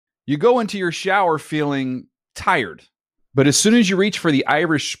You go into your shower feeling tired, but as soon as you reach for the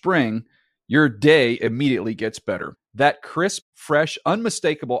Irish Spring, your day immediately gets better. That crisp, fresh,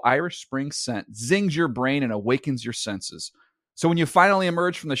 unmistakable Irish Spring scent zings your brain and awakens your senses. So when you finally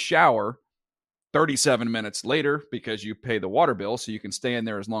emerge from the shower 37 minutes later, because you pay the water bill so you can stay in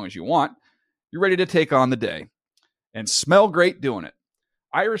there as long as you want, you're ready to take on the day and smell great doing it.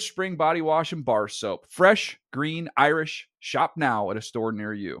 Irish Spring Body Wash and Bar Soap. Fresh, green, Irish. Shop now at a store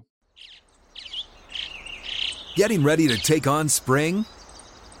near you. Getting ready to take on spring?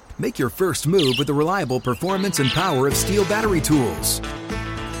 Make your first move with the reliable performance and power of Steel battery tools.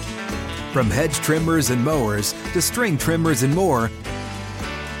 From hedge trimmers and mowers to string trimmers and more,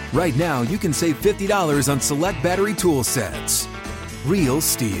 right now you can save $50 on select battery tool sets. Real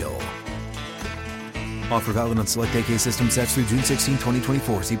Steel. Offer valid on select AK system sets through June 16,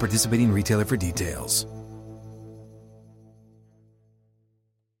 2024. See participating retailer for details.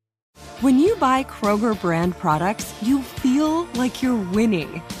 When you buy Kroger brand products, you feel like you're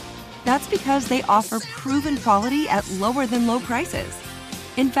winning. That's because they offer proven quality at lower than low prices.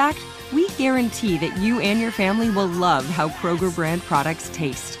 In fact, we guarantee that you and your family will love how Kroger brand products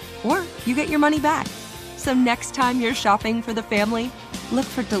taste, or you get your money back. So next time you're shopping for the family, look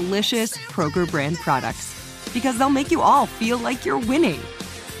for delicious Kroger brand products, because they'll make you all feel like you're winning.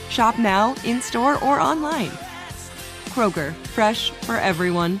 Shop now, in-store, or online. Kroger, fresh for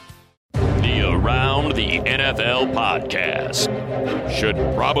everyone. The Around the NFL podcast should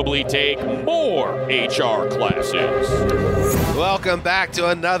probably take more HR classes. Welcome back to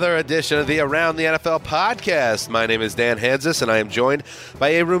another edition of the Around the NFL podcast. My name is Dan Hanzus, and I am joined by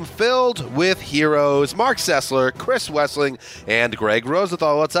a room filled with heroes. Mark Sessler, Chris Wessling, and Greg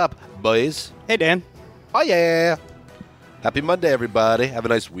Rosenthal. What's up, boys? Hey, Dan. Oh, yeah. Happy Monday, everybody. Have a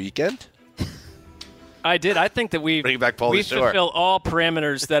nice weekend. I did. I think that we fulfill all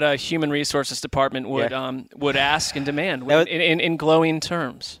parameters that a human resources department would ask and demand in glowing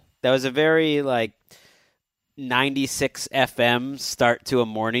terms. That was a very 96 FM start to a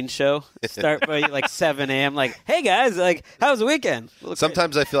morning show. Start by 7 a.m. Hey guys, how was the weekend?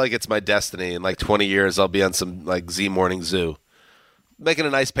 Sometimes I feel like it's my destiny. In 20 years, I'll be on some Z Morning Zoo, making a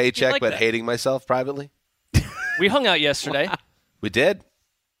nice paycheck, but hating myself privately. We hung out yesterday. Wow. We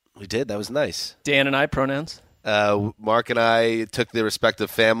did. That was nice. Dan and I, pronouns. Mark and I took the respective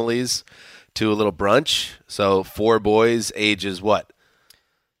families to a little brunch. So 4 boys, ages what?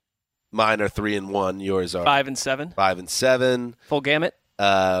 Mine are 3 and 1. Yours are 5 and 7. 5 and 7. Full gamut.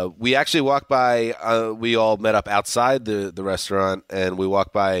 We actually walked by. We all met up outside the restaurant, and we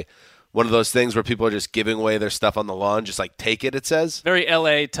walked by one of those things where people are just giving away their stuff on the lawn. Just take it. It says very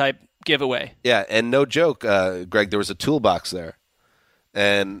LA type giveaway. Yeah, and no joke, Greg. There was a toolbox there.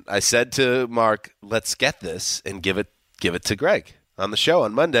 And I said to Mark, let's get this and give it to Greg on the show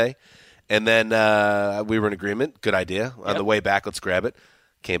on Monday. And then we were in agreement. Good idea. On the way back, let's grab it.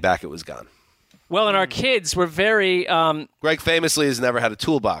 Came back, it was gone. Well, and our kids were very... Greg famously has never had a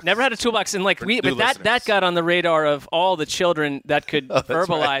toolbox. Never had a toolbox. And that got on the radar of all the children that could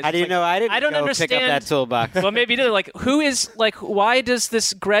verbalize. Right. How do you know I didn't understand, pick up that toolbox? Well, maybe you did. Why does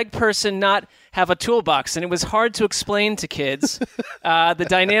this Greg person not have a toolbox? And it was hard to explain to kids the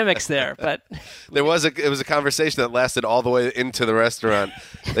dynamics there. But it was a conversation that lasted all the way into the restaurant.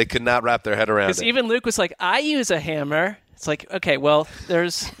 They could not wrap their head around it. Because even Luke was like, I use a hammer. It's okay, well,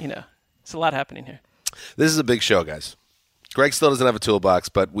 there's, it's a lot happening here. This is a big show, guys. Greg still doesn't have a toolbox,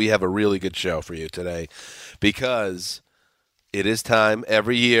 but we have a really good show for you today because it is time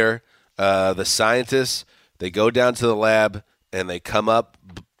every year. The scientists, they go down to the lab and they come up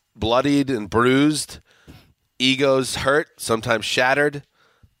bloodied and bruised, egos hurt, sometimes shattered,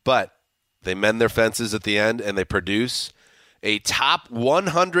 but they mend their fences at the end and they produce a top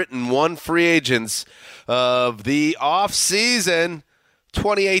 101 free agents of the off-season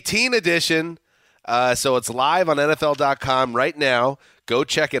 2018 edition. So it's live on NFL.com right now. Go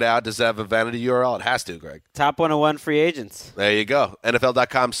check it out. Does it have a vanity URL? It has to, Greg. Top 101 free agents. There you go.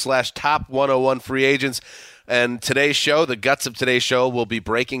 NFL.com/top 101 free agents. And today's show, the guts of today's show, will be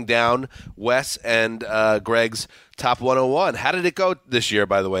breaking down Wes and Greg's top 101. How did it go this year,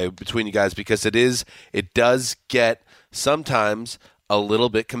 by the way, between you guys? Because it does get sometimes a little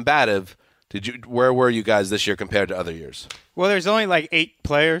bit combative. Where were you guys this year compared to other years? Well, there's only 8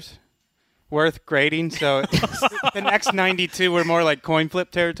 players worth grading, so the next 92 were more like coin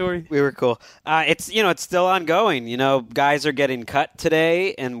flip territory. We were cool. It's still ongoing. Guys are getting cut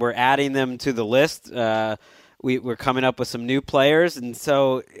today, and we're adding them to the list. We're coming up with some new players, and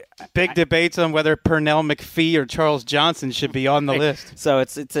so big debates on whether Pernell McPhee or Charles Johnson should be on the list. So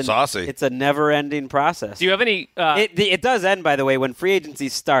it's saucy. It's a never-ending process. Do you have any? It does end, by the way, when free agency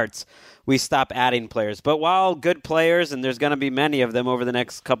starts. We stop adding players, but while good players, and there's going to be many of them over the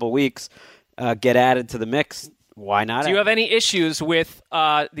next couple weeks, get added to the mix. Why not? Do you have any issues with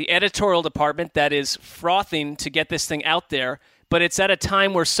the editorial department that is frothing to get this thing out there? But it's at a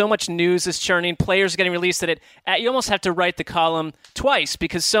time where so much news is churning, players getting released you almost have to write the column twice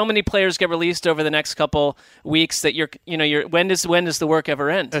because so many players get released over the next couple weeks that when does the work ever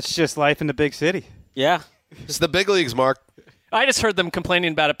end? That's just life in the big city. Yeah. It's the big leagues, Mark. I just heard them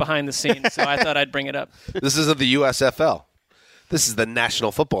complaining about it behind the scenes, so I thought I'd bring it up. This isn't the USFL. This is the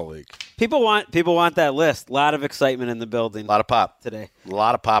National Football League. People want that list. A lot of excitement in the building. A lot of pop today. A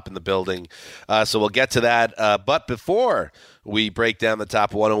lot of pop in the building. So we'll get to that. But before we break down the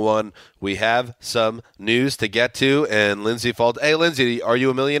top 101, we have some news to get to. And Lindsay Fauld. Hey, Lindsay, are you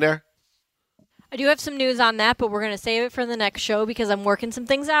a millionaire? I do have some news on that, but we're going to save it for the next show because I'm working some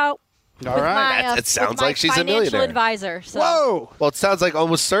things out. All right. It sounds like she's a millionaire. Financial advisor. So. Whoa. Well, it sounds like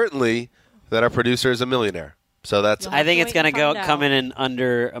almost certainly that our producer is a millionaire. So that's. I think it's going to come in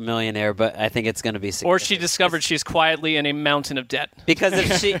under a millionaire, but I think it's going to be. Or she discovered she's quietly in a mountain of debt. Because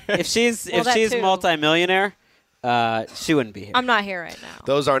if she's multimillionaire, she wouldn't be here. I'm not here right now.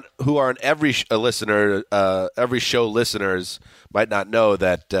 Those who aren't every show listeners might not know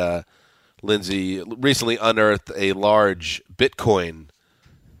that Lindsay recently unearthed a large Bitcoin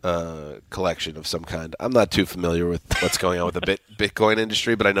collection of some kind. I'm not too familiar with what's going on with the Bitcoin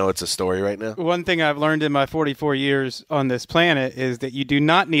industry, but I know it's a story right now. One thing I've learned in my 44 years on this planet is that you do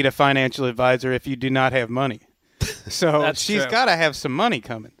not need a financial advisor if you do not have money. So she's got to have some money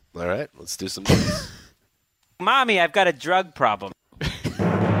coming. All right, let's do some news. Mommy, I've got a drug problem.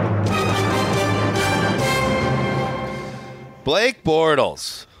 Blake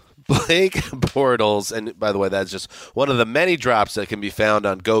Bortles. And by the way, that's just one of the many drops that can be found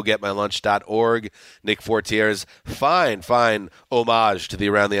on gogetmylunch.org. Nick Fortier's fine homage to the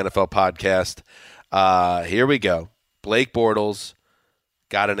Around the NFL podcast. Here we go. Blake Bortles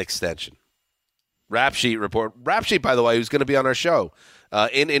got an extension. Rap Sheet, by the way, who's going to be on our show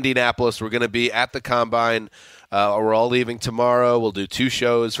in Indianapolis. We're going to be at the Combine. We're all leaving tomorrow. We'll do 2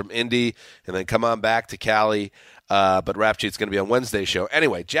 shows from Indy and then come on back to Cali. But Rap Sheet's going to be on Wednesday's show.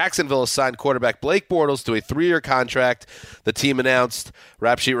 Anyway, Jacksonville has signed quarterback Blake Bortles to a 3-year contract. The team announced.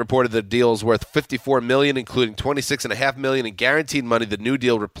 Rap Sheet reported the deal is worth $54 million, including $26.5 million in guaranteed money. The new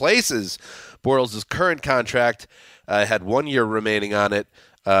deal replaces Bortles' current contract. Had 1 year remaining on it.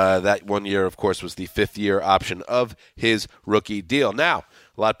 That 1 year, of course, was the 5th-year option of his rookie deal. Now,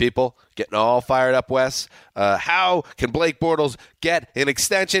 a lot of people getting all fired up, Wes. How can Blake Bortles get an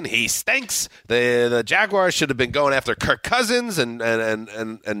extension? He stinks. The Jaguars should have been going after Kirk Cousins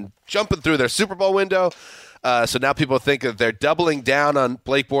and jumping through their Super Bowl window. So now people think that they're doubling down on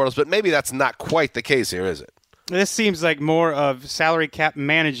Blake Bortles, but maybe that's not quite the case here, is it? This seems like more of salary cap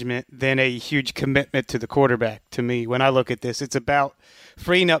management than a huge commitment to the quarterback to me. When I look at this, it's about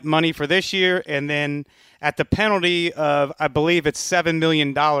freeing up money for this year and then at the penalty of, I believe it's $7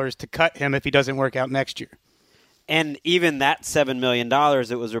 million to cut him if he doesn't work out next year. And even that $7 million,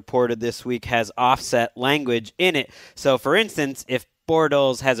 it was reported this week, has offset language in it. So, for instance, if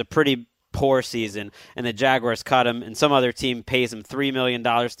Bortles has a pretty poor season and the Jaguars cut him and some other team pays him $3 million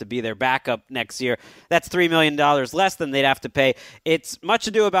to be their backup next year, that's $3 million less than they'd have to pay. It's much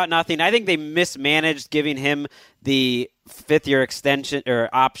ado about nothing. I think they mismanaged giving him the 5th-year extension or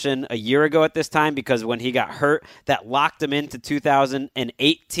option a year ago at this time, because when he got hurt, that locked him into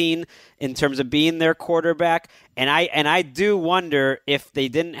 2018 in terms of being their quarterback. And I do wonder if they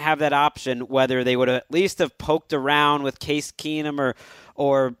didn't have that option, whether they would have at least have poked around with Case Keenum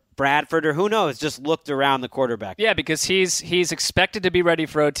or Bradford, or who knows, just looked around the quarterback. Yeah, because he's expected to be ready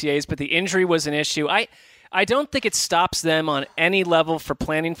for OTAs, but the injury was an issue. I don't think it stops them on any level for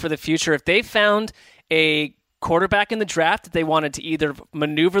planning for the future. If they found a quarterback in the draft that they wanted to either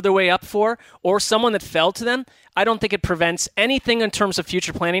maneuver their way up for or someone that fell to them, I don't think it prevents anything in terms of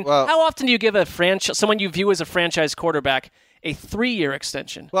future planning. Well, how often do you give someone you view as a franchise quarterback a 3-year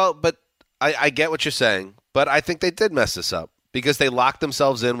extension? Well, but I get what you're saying, but I think they did mess this up, because they locked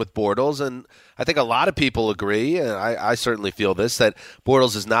themselves in with Bortles, and I think a lot of people agree, and I certainly feel this, that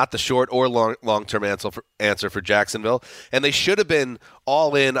Bortles is not the short or long-term answer for Jacksonville, and they should have been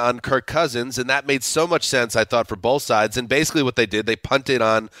all in on Kirk Cousins, and that made so much sense, I thought, for both sides, and basically what they did, they punted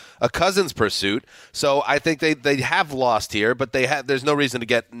on a Cousins pursuit, so I think they have lost here, but there's no reason to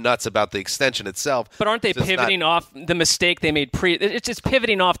get nuts about the extension itself. But aren't they pivoting off the mistake they made it's just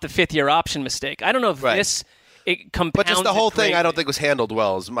pivoting off the 5th-year option mistake? I don't know if it compounds. But just the whole it thing, I greatly. don't think was handled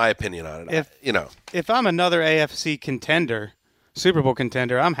well. Is my opinion on it. If I'm another AFC contender, Super Bowl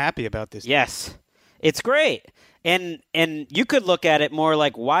contender, I'm happy about this. Yes, it's great. And you could look at it more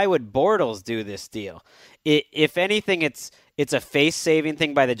like, why would Bortles do this deal? If anything, it's a face-saving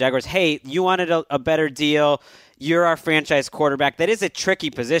thing by the Jaguars. Hey, you wanted a better deal. You're our franchise quarterback. That is a tricky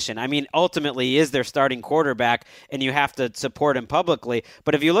position. I mean, ultimately, he is their starting quarterback, and you have to support him publicly.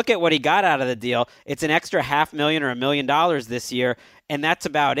 But if you look at what he got out of the deal, it's an extra $500,000 or $1 million this year, and that's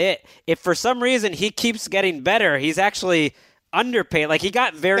about it. If for some reason he keeps getting better, he's actually underpaid. Like, he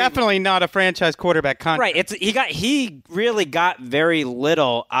got Definitely not a franchise quarterback contract. Right. He really got very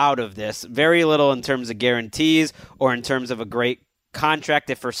little out of this. Very little in terms of guarantees or in terms of a great contract.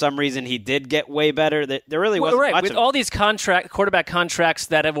 If for some reason he did get way better, there really wasn't much with of all these quarterback contracts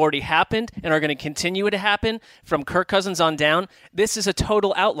that have already happened and are going to continue to happen from Kirk Cousins on down, this is a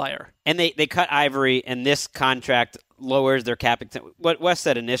total outlier. And they cut Ivory, and this contract lowers their cap. What Wes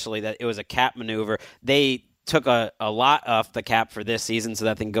said initially, that it was a cap maneuver. They took a lot off the cap for this season so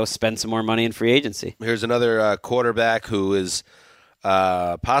that they can go spend some more money in free agency. Here's another quarterback who is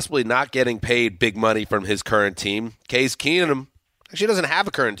possibly not getting paid big money from his current team. Case Keenum actually doesn't have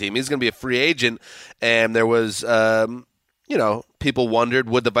a current team. He's going to be a free agent, and there was, people wondered,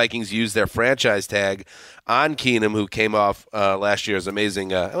 would the Vikings use their franchise tag on Keenum, who came off last year's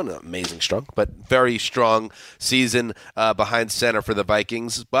amazing, I don't know, amazing strong, but very strong season behind center for the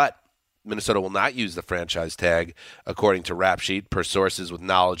Vikings, but Minnesota will not use the franchise tag, according to Rap Sheet, per sources with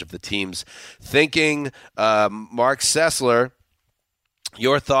knowledge of the team's thinking. Mark Sessler,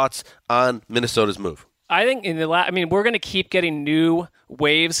 your thoughts on Minnesota's move? I think we're going to keep getting new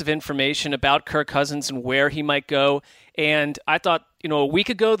waves of information about Kirk Cousins and where he might go. And I thought, a week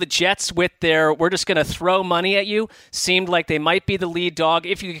ago, the Jets with their "we're just going to throw money at you" seemed like they might be the lead dog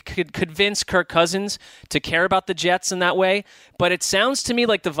if you could convince Kirk Cousins to care about the Jets in that way. But it sounds to me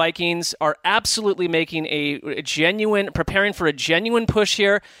like the Vikings are absolutely making preparing for a genuine push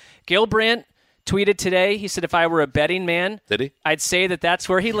here. Gil Brandt tweeted today, he said, if I were a betting man, did he? I'd say that that's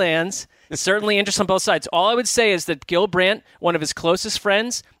where he lands. Certainly interest on both sides. All I would say is that Gil Brandt, one of his closest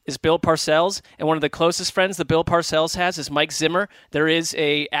friends, is Bill Parcells, and one of the closest friends that Bill Parcells has is Mike Zimmer. There is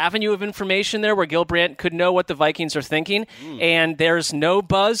a avenue of information there where Gil Brandt could know what the Vikings are thinking, and there's no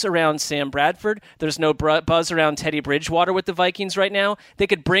buzz around Sam Bradford. There's no buzz around Teddy Bridgewater with the Vikings right now. They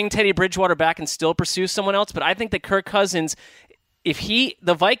could bring Teddy Bridgewater back and still pursue someone else, but I think that Kirk Cousins,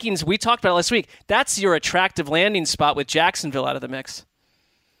 the Vikings, we talked about it last week, that's your attractive landing spot with Jacksonville out of the mix.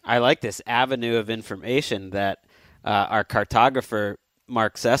 I like this avenue of information that our cartographer,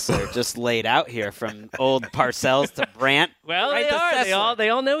 Mark Sessler, just laid out here, from old Parcells to Brandt. Well, right, they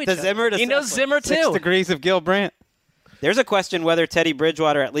all know each other. Zimmer to he knows Sessler. Zimmer, too. 6 degrees of Gil Brandt. There's a question whether Teddy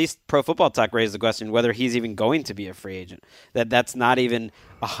Bridgewater, at least Pro Football Talk raised the question, whether he's even going to be a free agent. That's not even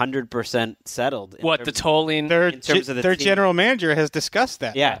 100% settled. The tolling? Their team. general manager has discussed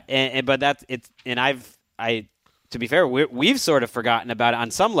that. Yeah, but to be fair, we've sort of forgotten about it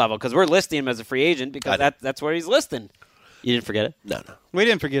on some level because we're listing him as a free agent because that's where he's listed. You didn't forget it? No. We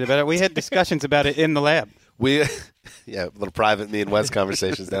didn't forget about it. We had discussions about it in the lab. A little private me and Wes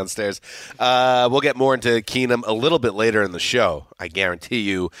conversations downstairs. We'll get more into Keenum a little bit later in the show, I guarantee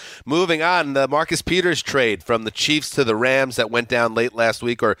you. Moving on, the Marcus Peters trade from the Chiefs to the Rams that went down late last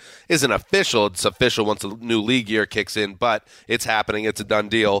week, or isn't official. It's official once the new league year kicks in, but it's happening. It's a done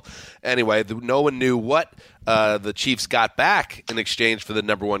deal. Anyway, no one knew what the Chiefs got back in exchange for the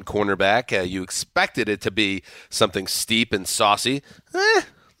number one cornerback. You expected it to be something steep and saucy.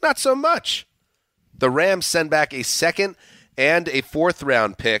 Not so much. The Rams send back a second and a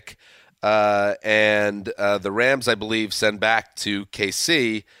fourth-round pick, and the Rams, I believe, send back to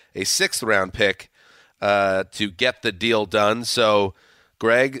KC a sixth-round pick to get the deal done. So,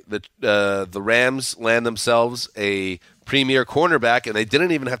 Greg, the Rams land themselves a premier cornerback, and they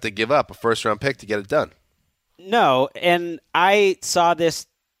didn't even have to give up a first-round pick to get it done. No, and I saw this,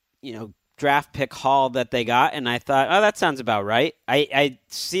 draft pick haul that they got, and I thought, oh, that sounds about right. I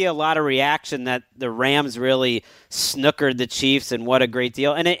see a lot of reaction that the Rams really snookered the Chiefs, and what a great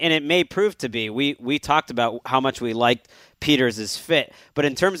deal. And it may prove to be. We talked about how much we liked Peters' fit, but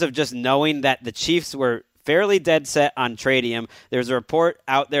in terms of just knowing that the Chiefs were fairly dead set on trading him, there's a report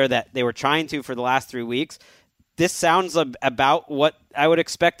out there that they were trying to for the last 3 weeks. This sounds about what I would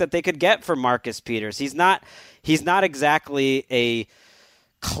expect that they could get for Marcus Peters. He's not exactly a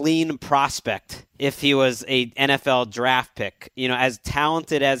clean prospect if he was a NFL draft pick. As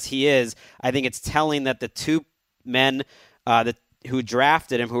talented as he is, I think it's telling that the two men who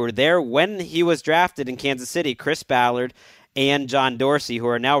drafted him, who were there when he was drafted in Kansas City, Chris Ballard and John Dorsey, who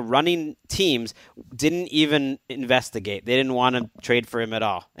are now running teams, didn't even investigate. They didn't want to trade for him at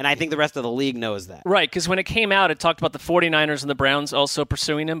all. And I think the rest of the league knows that. Right, because when it came out, it talked about the 49ers and the Browns also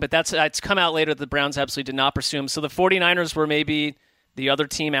pursuing him, but it's come out later that the Browns absolutely did not pursue him. So the 49ers were maybe the other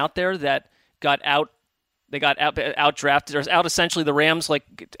team out there that got out. They got out-drafted, or out essentially the Rams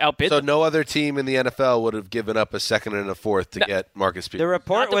outbid So them. no other team in the NFL would have given up a second and a fourth to get Marcus Peters. The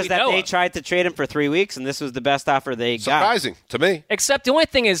report was that they of. tried to trade him for 3 weeks, and this was the best offer they got. Surprising to me. Except the only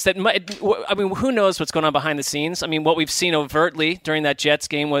thing is that, who knows what's going on behind the scenes? I mean, what we've seen overtly during that Jets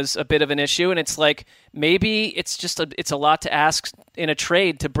game was a bit of an issue, and it's like maybe it's just it's a lot to ask in a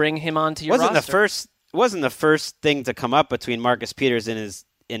trade to bring him onto your roster. Wasn't the first thing to come up between Marcus Peters and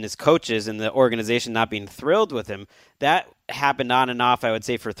his coaches and the organization not being thrilled with him. That happened on and off, I would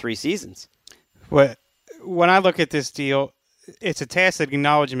say, for 3 seasons. When I look at this deal, it's a tacit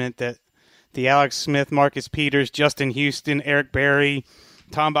acknowledgement that the Alex Smith, Marcus Peters, Justin Houston, Eric Berry,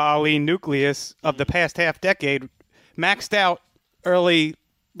 Tamba Ali nucleus of the past half decade maxed out early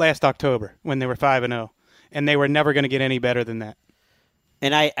last October when they were 5-0, and they were never going to get any better than that.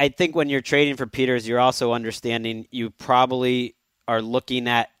 And I think when you're trading for Peters, you're also understanding you probably are looking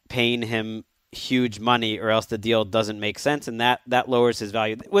at paying him huge money or else the deal doesn't make sense, and that lowers his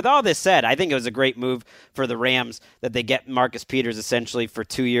value. With all this said, I think it was a great move for the Rams that they get Marcus Peters essentially for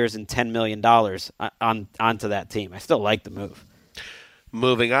 2 years and $10 million onto that team. I still like the move.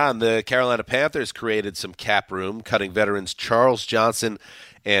 Moving on, the Carolina Panthers created some cap room, cutting veterans Charles Johnson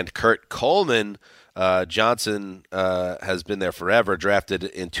and Kurt Coleman. Johnson has been there forever, drafted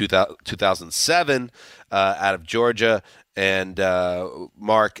in 2007 out of Georgia. And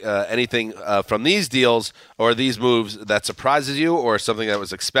Mark, anything from these deals or these moves that surprises you or something that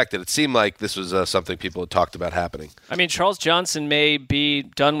was expected? It seemed like this was something people had talked about happening. I mean, Charles Johnson may be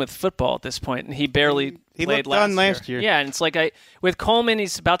done with football at this point, and he barely played last year. Yeah, and it's like with Coleman,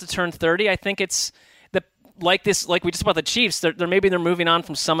 he's about to turn 30. I think it's like we just about the Chiefs. They're moving on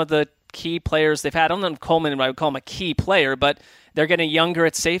from some of the key players they've had. I don't know if Coleman, I would call him a key player, but they're getting younger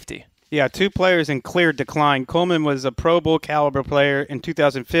at safety. Yeah, 2 players in clear decline. Coleman was a Pro Bowl caliber player in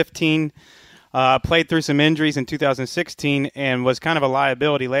 2015, played through some injuries in 2016, and was kind of a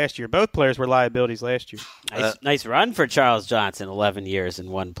liability last year. Both players were liabilities last year. Nice run for Charles Johnson, 11 years in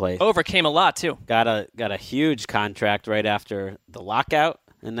one place. Overcame a lot, too. Got a huge contract right after the lockout,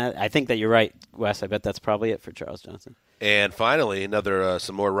 and I think that you're right, Wes. I bet that's probably it for Charles Johnson. And finally,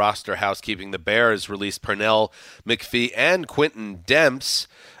 some more roster housekeeping. The Bears released Pernell McPhee and Quentin Demps.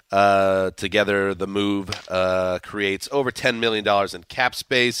 Together, the move creates over $10 million in cap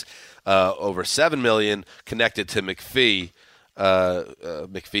space, over $7 million connected to McPhee.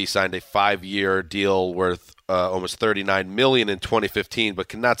 McPhee signed a 5-year deal worth almost $39 million in 2015, but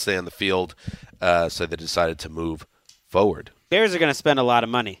cannot stay on the field, so they decided to move forward. Bears are going to spend a lot of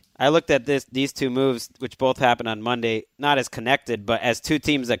money. I looked at these 2 moves, which both happened on Monday, not as connected, but as 2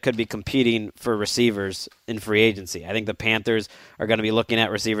 teams that could be competing for receivers in free agency. I think the Panthers are going to be looking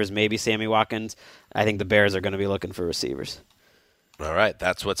at receivers, maybe Sammy Watkins. I think the Bears are going to be looking for receivers. All right,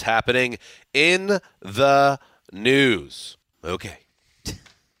 that's what's happening in the news. Okay.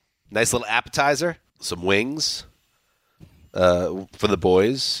 Nice little appetizer, some wings. For the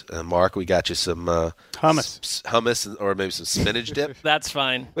boys, Mark, we got you some hummus, or maybe some spinach dip. That's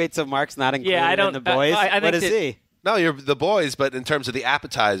fine. Wait, so Mark's not included in the boys? I think what is he? No, you're the boys, but in terms of the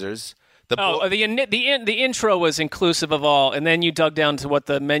appetizers, the intro was inclusive of all, and then you dug down to what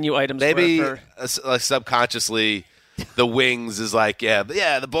the menu items were. Maybe subconsciously, the wings is like, the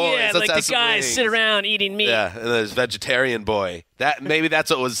boys. Yeah, like the guys sit around eating meat. Yeah, and there's vegetarian boy.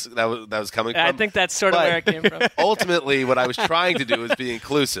 That's what was coming from. I think that's sort of where it came from. Ultimately, what I was trying to do was be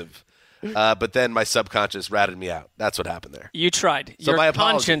inclusive, but then my subconscious ratted me out. That's what happened there. You tried. So Your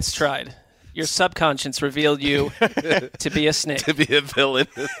conscience tried. Your subconscious revealed you to be a snake. To be a villain.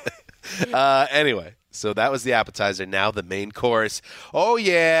 Anyway. So that was the appetizer. Now the main course. Oh,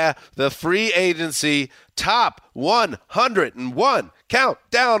 yeah. The free agency top 101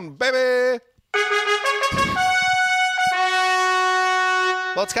 countdown, baby.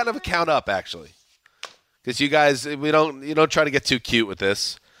 Well, it's kind of a count up, actually. Because you guys, you don't try to get too cute with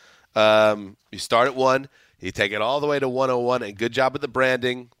this. You start at 1. You take it all the way to 101. And good job with the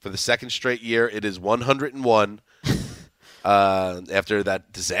branding. For the second straight year, it is 101. After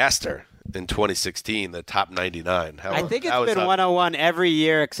that disaster in 2016, the top 99. I think it's been 101 every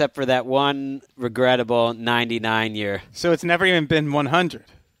year except for that one regrettable 99 year. So it's never even been 100.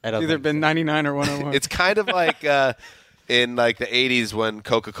 It's either been 99 or 101. It's kind of like in like the 80s when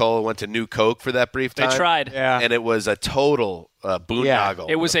Coca-Cola went to New Coke for that brief time. They tried. Yeah. And it was a total boondoggle.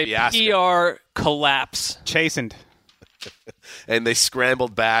 It was a fiasco. PR collapse. Chastened. And they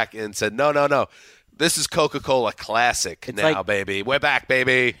scrambled back and said, no. This is Coca-Cola Classic now, baby. We're back,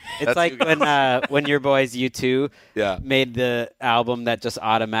 baby. It's like when your boys U2 made the album that just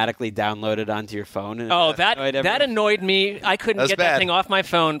automatically downloaded onto your phone. And that annoyed me. I couldn't get that thing off my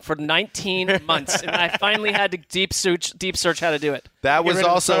phone for 19 months, and I finally had to deep search how to do it. That was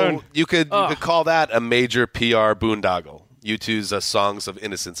also you could call that a major PR boondoggle. U2's Songs of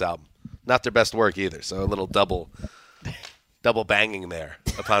Innocence album, not their best work either. So a little double banging there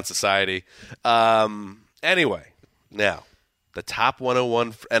upon society. Anyway, now, the top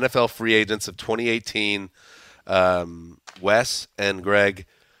 101 NFL free agents of 2018. Wes and Greg,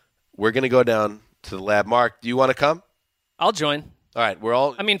 we're going to go down to the lab. Mark, do you want to come? I'll join. All right, we're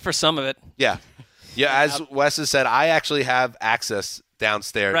all... I mean, for some of it. Yeah. As Wes has said, I actually have access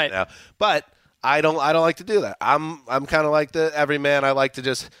downstairs now. But I don't like to do that. I'm kind of like the everyman. I like to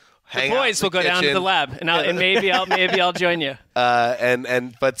just... The boys will go down to the lab, and maybe I'll join you.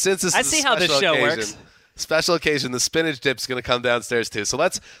 But since this is I see how this show works. Special occasion, the spinach dip's going to come downstairs too. So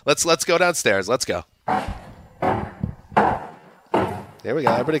let's go downstairs. Let's go. There we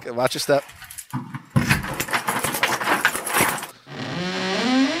go. Everybody, watch your step.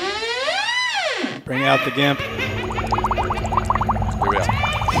 Bring out the gimp. Here we go.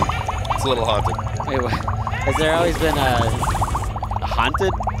 It's a little haunted. Wait, has there always been a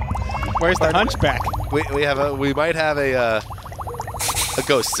haunted? Where's the hunchback? We might have a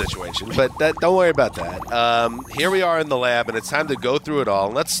ghost situation, but don't worry about that. Here we are in the lab, and it's time to go through it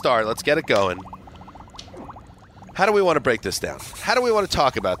all. Let's start. Let's get it going. How do we want to break this down? How do we want to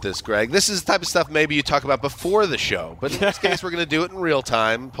talk about this, Greg? This is the type of stuff maybe you talk about before the show, but in this case, we're going to do it in real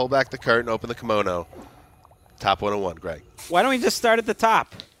time. Pull back the curtain, open the kimono. Top 101, Greg. Why don't we just start at the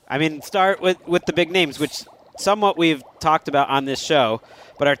top? I mean, start with the big names, which somewhat we've talked about on this show.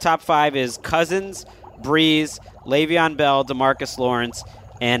 But our top 5 is Cousins, Breeze, Le'Veon Bell, DeMarcus Lawrence,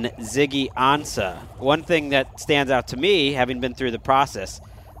 and Ziggy Ansah. One thing that stands out to me, having been through the process,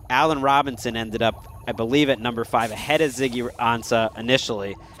 Allen Robinson ended up, I believe, at number 5, ahead of Ziggy Ansah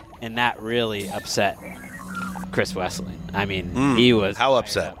initially, and that really upset Chris Wesseling. I mean, he was... How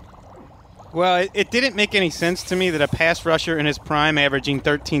upset? Well, it didn't make any sense to me that a pass rusher in his prime, averaging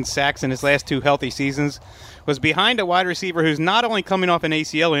 13 sacks in his last 2 healthy seasons, was behind a wide receiver who's not only coming off an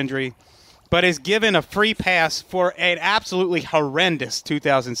ACL injury, but is given a free pass for an absolutely horrendous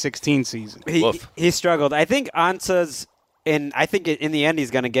 2016 season. He struggled. I think Ansah's, and I think in the end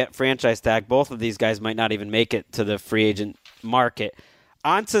he's going to get franchise tag. Both of these guys might not even make it to the free agent market.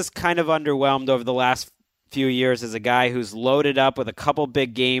 Ansah's kind of underwhelmed over the last few years as a guy who's loaded up with a couple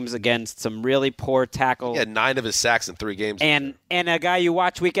big games against some really poor tackles. He had 9 of his sacks in 3 games. And a guy you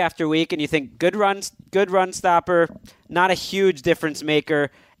watch week after week and you think good run stopper, not a huge difference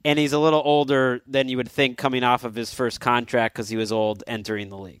maker, and he's a little older than you would think coming off of his first contract because he was old entering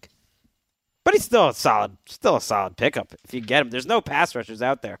the league. But he's still a solid pickup if you get him. There's no pass rushers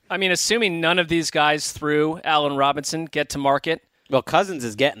out there. I mean, assuming none of these guys through Allen Robinson get to market. Well, Cousins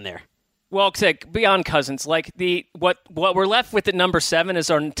is getting there. Well, beyond Cousins, like what we're left with at number 7 is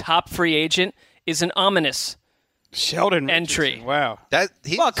our top free agent is an ominous Sheldon entry. Richardson. Wow.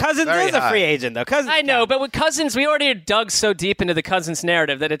 Cousins is a free agent, though. Cousins, I know, but with Cousins, we already dug so deep into the Cousins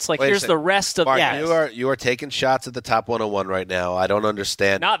narrative that it's like, here's the rest of Mark, you are taking shots at the top 101 right now. I don't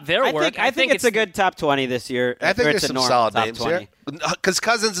understand. Not their work. I think it's a good top 20 this year. I think there's some solid names here. Because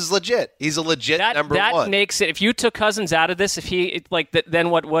Cousins is legit. He's a legit number 1. That makes it. If you took Cousins out of this, then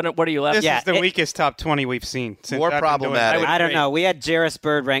what are you left? This is the weakest top 20 we've seen. Since more problematic. I don't know. We had Jarris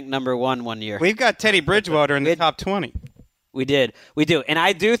Bird ranked number 1 one year. We've got Teddy Bridgewater in the top 20. We do. And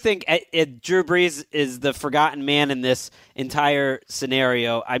I do think Drew Brees is the forgotten man in this entire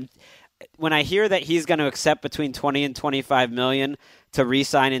scenario. When I hear that he's going to accept between $20 and $25 million to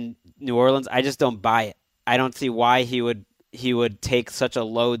re-sign in New Orleans, I just don't buy it. I don't see why he would take such a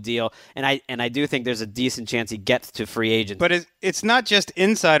low deal, and I do think there's a decent chance he gets to free agents. But it's not just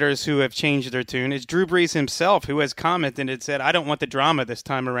insiders who have changed their tune. It's Drew Brees himself who has commented and said, I don't want the drama this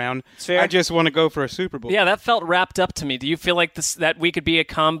time around. I just want to go for a Super Bowl. Yeah, that felt wrapped up to me. Do you feel like that we could be a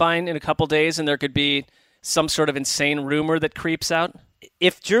combine in a couple days and there could be some sort of insane rumor that creeps out?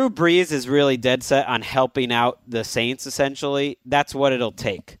 If Drew Brees is really dead set on helping out the Saints, essentially, that's what it'll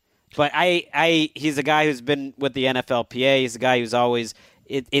take. But he's a guy who's been with the NFLPA. He's a guy who's always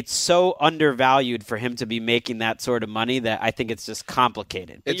it's so undervalued for him to be making that sort of money that I think it's just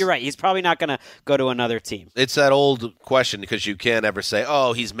complicated. But you're right. He's probably not going to go to another team. It's that old question because you can't ever say,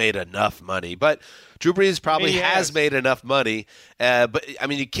 oh, he's made enough money. But Drew Brees probably He has has. made enough money, but I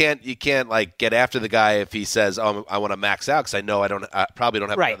mean, you can't like get after the guy if he says, "Oh, I want to max out," because I know I probably don't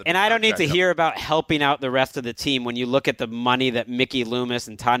have Right, another and I don't need to contract. hear about helping out the rest of the team when you look at the money that Mickey Loomis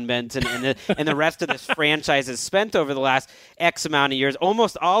and Todd Benson and the rest of this franchise has spent over the last X amount of years.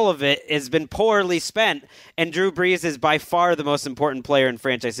 Almost all of it has been poorly spent, and Drew Brees is by far the most important player in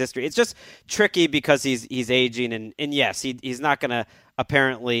franchise history. It's just tricky because he's aging, and yes, he's not going to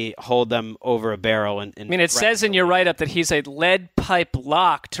apparently hold them over a barrel. And I mean, it says in your write-up that he's a lead pipe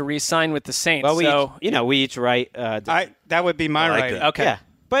lock to re-sign with the Saints. Well, so we each write. That would be my I like writing. that. okay. Yeah,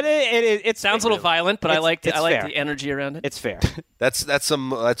 but it Sounds a little violent, but I like it's fair. the energy around it. It's fair.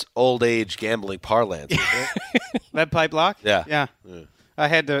 That's old age gambling parlance. Isn't it? Lead pipe lock? Yeah. Yeah. I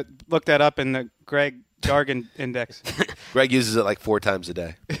had to look that up in the Greg Jargon Index. Greg uses it like 4 times a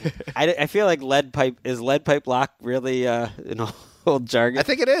day. I feel like lead pipe lock really old jargon. I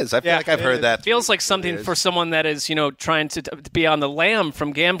think it is. I feel Yeah, like I've it heard is. that. Feels like something for someone that is, trying to be on the lam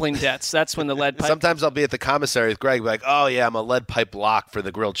from gambling debts. That's when the lead pipe. Sometimes I'll be at the commissary with Greg, be like, "Oh yeah, I'm a lead pipe lock for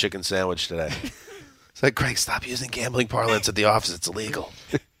the grilled chicken sandwich today." It's like, Greg, stop using gambling parlance at the office. It's illegal.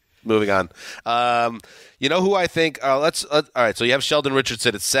 Moving on. You know who I think? All right. So you have Sheldon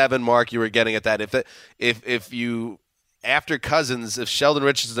Richardson at 7. Mark, you were getting at that. If you after Cousins, if Sheldon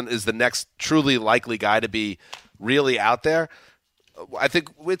Richardson is the next truly likely guy to be really out there, I think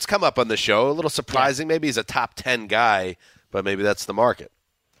it's come up on the show. A little surprising. Maybe he's a top 10 guy, but maybe that's the market.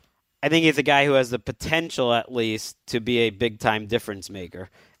 I think he's a guy who has the potential, at least, to be a big-time difference maker.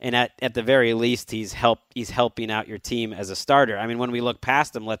 And at the very least, he's helping out your team as a starter. I mean, when we look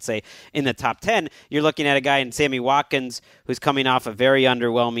past him, let's say in the top 10, you're looking at a guy in Sammy Watkins who's coming off a very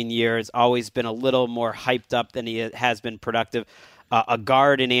underwhelming year. Has always been a little more hyped up than he has been productive. A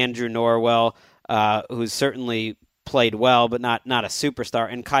guard in Andrew Norwell, who's certainly played well, but not a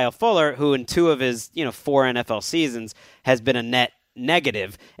superstar. And Kyle Fuller, who in 2 of his 4 NFL seasons has been a net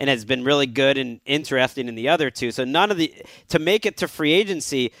negative and has been really good and interesting in the other 2. So to make it to free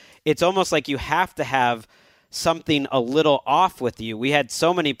agency, it's almost like you have to have something a little off with you. We had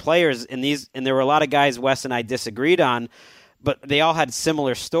so many players in these, and there were a lot of guys Wes and I disagreed on, but they all had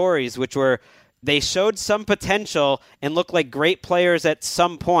similar stories, which were they showed some potential and looked like great players at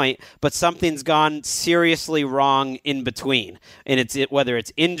some point, but something's gone seriously wrong in between. And whether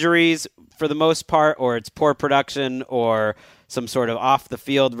it's injuries for the most part, or it's poor production, or some sort of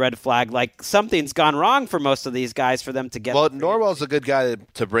off-the-field red flag. Like, something's gone wrong for most of these guys for them to get... Well, Norwell's a good guy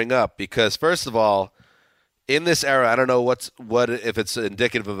to bring up because, first of all, in this era, I don't know what if it's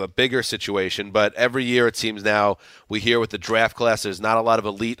indicative of a bigger situation, but every year it seems now we hear with the draft class there's not a lot of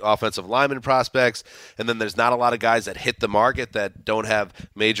elite offensive lineman prospects, and then there's not a lot of guys that hit the market that don't have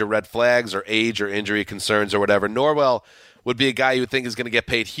major red flags or age or injury concerns or whatever. Norwell would be a guy you would think is going to get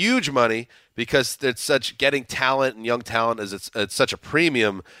paid huge money because it's such getting talent and young talent is it's such a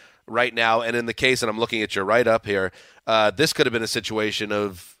premium right now. And in the case, and I'm looking at your write-up here, this could have been a situation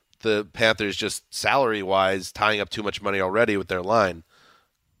of the Panthers just salary-wise tying up too much money already with their line.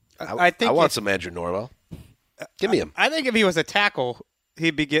 I want some Andrew Norwell. Give me him. I think if he was a tackle,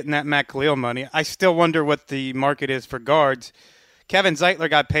 he'd be getting that Matt Khalil money. I still wonder what the market is for guards. Kevin Zeitler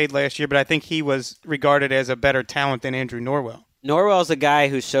got paid last year, but I think he was regarded as a better talent than Andrew Norwell. Norwell's a guy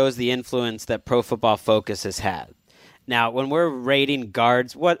who shows the influence that Pro Football Focus has had. Now, when we're rating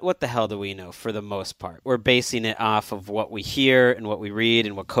guards, what the hell do we know for the most part? We're basing it off of what we hear and what we read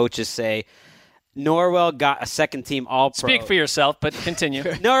and what coaches say. Norwell got a second-team All-Pro. Speak for yourself, but continue.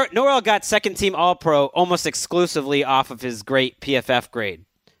 Norwell got second-team All-Pro almost exclusively off of his great PFF grade.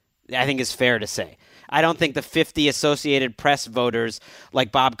 I think is fair to say. I don't think the 50 Associated Press voters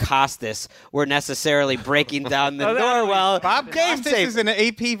like Bob Costas were necessarily breaking down the Norwell. Bob Costas is an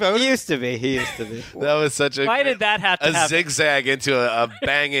AP voter. He used to be. That was such a Why did that have to a happen? zigzag into a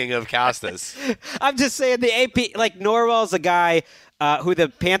banging of Costas. I'm just saying the AP, like Norwell's a guy who the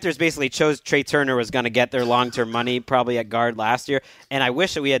Panthers basically chose Trey Turner was going to get their long-term money probably at guard last year. And I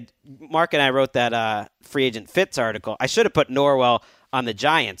wish that we had, Mark and I wrote that Free Agent Fits article. I should have put Norwell on the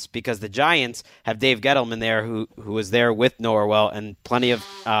Giants because the Giants have Dave Gettleman there who was there with Norwell and plenty of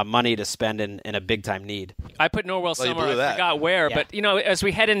money to spend in a big-time need. I put Norwell you somewhere. blew I that. forgot where. Yeah. But, as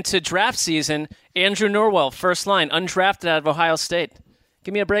we head into draft season, Andrew Norwell, first line, undrafted out of Ohio State.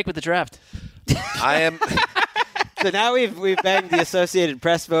 Give me a break with the draft. I am. So now we've banged the Associated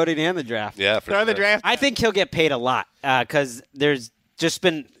Press voting and the draft. Yeah, for Throw sure. the draft. I think he'll get paid a lot because there's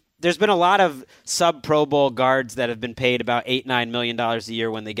been a lot of sub-Pro Bowl guards that have been paid about $8-9 million a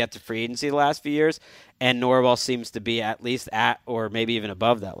year when they get to free agency the last few years, and Norwell seems to be at least at or maybe even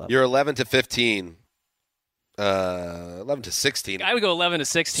above that level. You're 11 to 15 11 to 16. I would go 11 to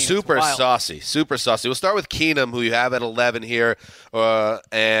 16. Super It's wild. saucy, super saucy. We'll start with Keenum, who you have at 11 here,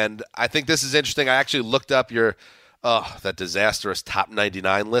 and I think this is interesting. I actually looked up that disastrous top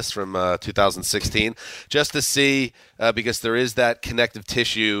 99 list from 2016 just to see, because there is that connective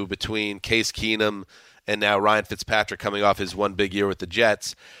tissue between Case Keenum and now Ryan Fitzpatrick coming off his one big year with the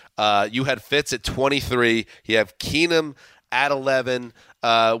Jets. You had Fitz at 23. You have Keenum at 11,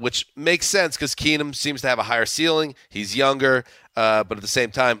 which makes sense because Keenum seems to have a higher ceiling. He's younger, but at the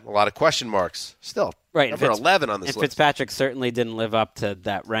same time, a lot of question marks. Still, Right, number 11 on this and list. Fitzpatrick certainly didn't live up to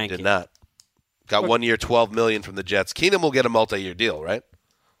that ranking. Did not. Got 1 year, $12 million from the Jets. Keenum will get a multi-year deal, right?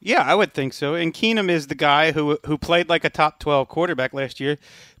 Yeah, I would think so. And Keenum is the guy who played like a top 12 quarterback last year,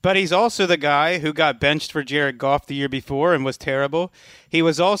 but he's also the guy who got benched for Jared Goff the year before and was terrible. He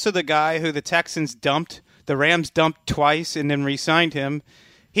was also the guy who the Texans dumped. The Rams dumped twice and then re-signed him.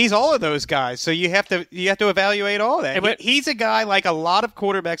 He's all of those guys, so you have to evaluate all that. He's a guy like a lot of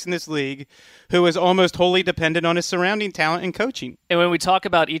quarterbacks in this league who is almost wholly dependent on his surrounding talent and coaching. And when we talk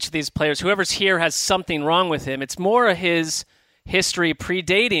about each of these players, whoever's here has something wrong with him. It's more of his history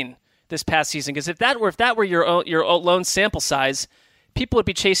predating this past season. Because if that were your lone sample size, people would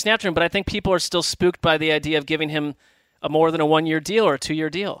be chasing after him. But I think people are still spooked by the idea of giving him a more than a 1 year deal or a 2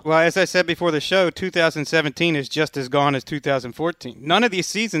 year deal. Well, as I said before the show, 2017 is just as gone as 2014. None of these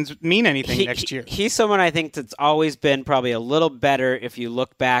seasons mean anything next year. He's someone I think that's always been probably a little better if you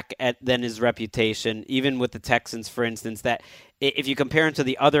look back than his reputation, even with the Texans, for instance, that if you compare him to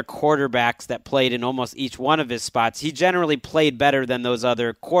the other quarterbacks that played in almost each one of his spots, he generally played better than those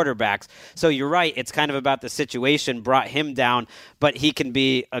other quarterbacks. So you're right, it's kind of about the situation brought him down, but he can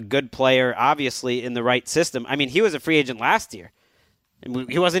be a good player, obviously, in the right system. I mean, he was a free agent last year.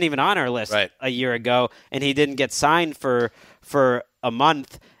 He wasn't even on our list a year ago, and he didn't get signed for a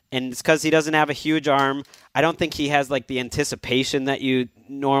month, and it's because he doesn't have a huge arm. I don't think he has like the anticipation that you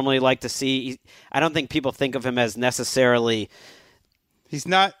normally like to see. I don't think people think of him as necessarily. He's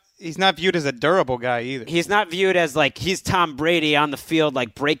not viewed as a durable guy either. He's not viewed as like he's Tom Brady on the field,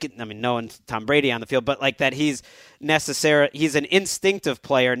 like breaking. I mean, no one's Tom Brady on the field, but like that he's an instinctive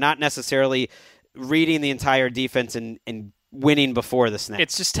player, not necessarily reading the entire defense and winning before the snap.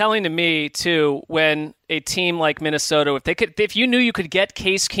 It's just telling to me too, when a team like Minnesota, if you knew you could get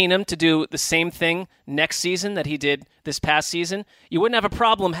Case Keenum to do the same thing next season that he did this past season, you wouldn't have a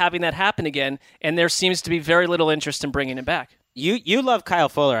problem having that happen again. And there seems to be very little interest in bringing him back. You love Kyle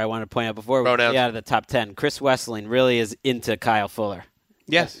Fuller. I want to point out before we get out of the top 10. Chris Wesseling really is into Kyle Fuller.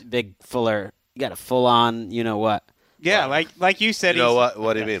 Yes, big Fuller. You got a full on. You know what? Yeah, like you said. You know what?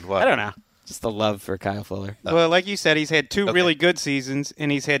 What do you mean? What? I don't know. Just the love for Kyle Fuller. Well, like you said, he's had two really good seasons,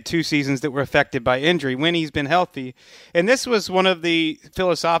 and he's had 2 seasons that were affected by injury when he's been healthy. And this was one of the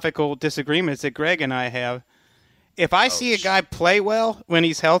philosophical disagreements that Greg and I have. If I see a guy play well when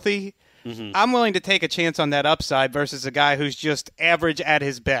he's healthy, I'm willing to take a chance on that upside versus a guy who's just average at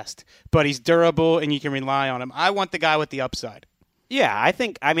his best, but he's durable and you can rely on him. I want the guy with the upside. Yeah,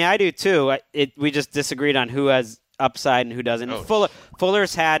 I do too. We just disagreed on who has upside and who doesn't.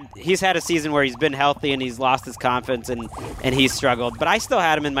 Fuller's had a season where he's been healthy and he's lost his confidence and he's struggled. But I still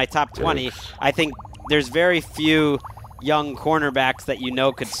had him in my top 20. I think there's very few young cornerbacks that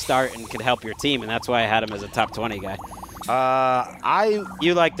could start and could help your team, and that's why I had him as a top 20 guy.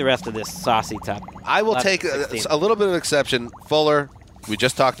 You like the rest of this saucy top. I will take a little bit of exception. Fuller, we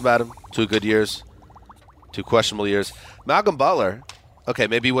just talked about him. 2 good years, 2 questionable years. Malcolm Butler, okay,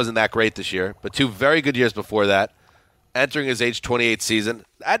 maybe he wasn't that great this year, but 2 very good years before that. Entering his age 28 season.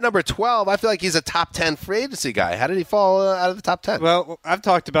 At number 12, I feel like he's a top 10 free agency guy. How did he fall out of the top 10? Well, I've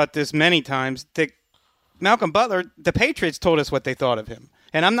talked about this many times. Malcolm Butler, the Patriots told us what they thought of him.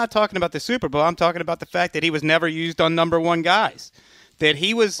 And I'm not talking about the Super Bowl. I'm talking about the fact that he was never used on number 1 guys. That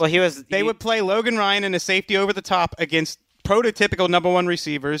he was. Well, they would play Logan Ryan in a safety over the top against prototypical number 1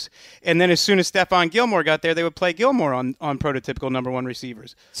 receivers, and then as soon as Stephon Gilmore got there, they would play Gilmore on prototypical number 1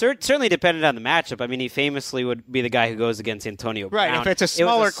 receivers. Certainly depended on the matchup. I mean, he famously would be the guy who goes against Antonio Brown. Right, if it's a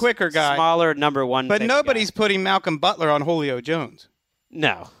smaller, quicker guy. Smaller number 1. But nobody's putting Malcolm Butler on Julio Jones.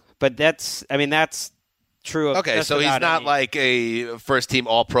 No, but that's true of okay, so he's not like a first-team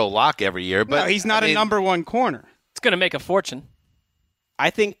All-Pro lock every year. But no, he's not a number 1 corner. It's going to make a fortune. I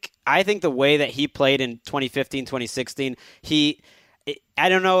think the way that he played in 2015, 2016, I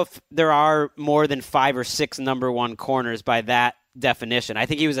don't know if there are more than 5 or 6 number 1 corners by that definition. I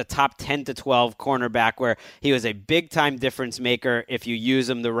think he was a top 10 to 12 cornerback where he was a big-time difference maker if you use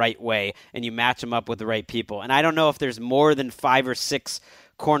him the right way and you match him up with the right people. And I don't know if there's more than 5 or 6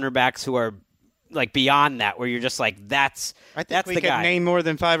 cornerbacks who are like beyond that, where you're just like, that's the guy. I think we could name more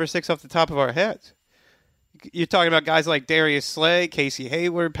than 5 or 6 off the top of our heads. you're talking about guys like Darius Slay, Casey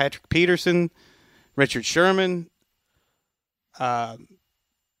Hayward, Patrick Peterson, Richard Sherman.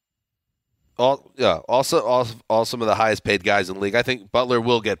 All some of the highest paid guys in the league. I think Butler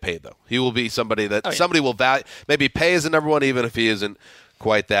will get paid, though. He will be somebody that somebody will value. Maybe pay as a number one, even if he isn't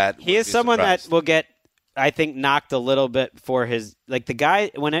quite that. He is someone that will get, I think, knocked a little bit for his the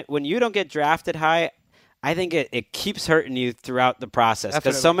guy when you don't get drafted high. I think it keeps hurting you throughout the process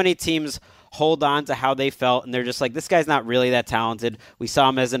because so many teams hold on to how they felt, and they're just like, this guy's not really that talented. We saw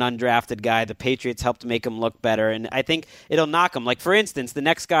him as an undrafted guy. The Patriots helped make him look better, and I think it'll knock him. Like, for instance, the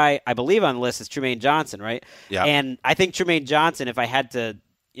next guy I believe on the list is Trumaine Johnson, right? Yeah. And I think Trumaine Johnson, if I had to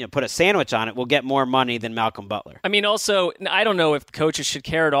put a sandwich on it, will get more money than Malcolm Butler. I mean, also, I don't know if coaches should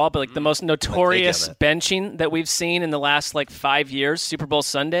care at all, but the most notorious benching that we've seen in the last 5 years, Super Bowl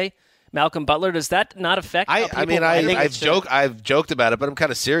Sunday, Malcolm Butler, does that not affect how people I've joked about it, but I'm kind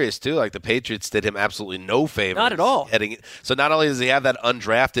of serious too. Like, the Patriots did him absolutely no favors. Not at all. So not only does he have that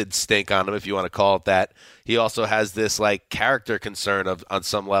undrafted stink on him, if you want to call it that, he also has this character concern on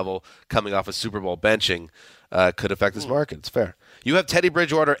some level coming off a Super Bowl benching could affect his market. It's fair. You have Teddy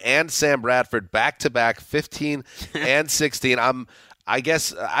Bridgewater and Sam Bradford back-to-back 15 and 16. I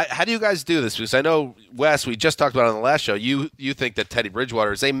guess, how do you guys do this? Because I know, Wes, we just talked about it on the last show. You think that Teddy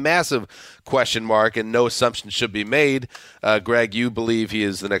Bridgewater is a massive question mark and no assumption should be made. Greg, you believe he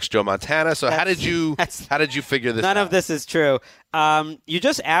is the next Joe Montana. So how did you figure this out? None of this is true. You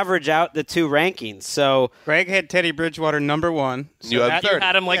just average out the two rankings. So Greg had Teddy Bridgewater number 1. So you had 30. You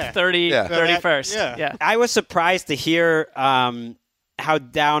had him 31st. Yeah. I was surprised to hear how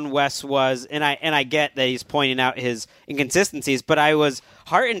down Wes was, and I get that he's pointing out his inconsistencies, but I was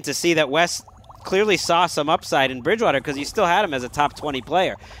heartened to see that Wes clearly saw some upside in Bridgewater because he still had him as a top 20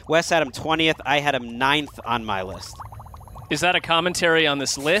 player. Wes had him 20th. I had him 9th on my list. Is that a commentary on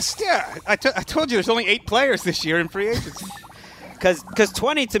this list? Yeah, I told you there's only 8 players this year in free agency. Because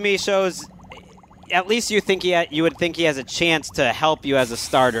 20 to me shows at least you would think he has a chance to help you as a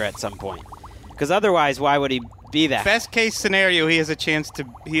starter at some point. Because otherwise, why would he be that? Best case scenario, he has a chance to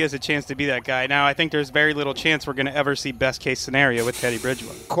be that guy. Now, I think there's very little chance we're going to ever see best case scenario with Teddy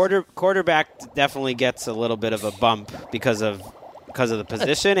Bridgewater. Quarterback definitely gets a little bit of a bump because of the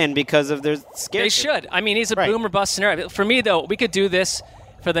position and because of their scarcity. They should. I mean, he's a boom or bust scenario. For me, though, we could do this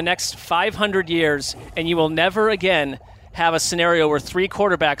for the next 500 years, and you will never again have a scenario where 3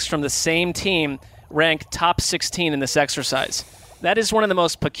 quarterbacks from the same team rank top 16 in this exercise. That is one of the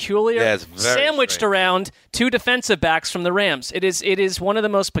most peculiar, sandwiched strange. around 2 defensive backs from the Rams. It is one of the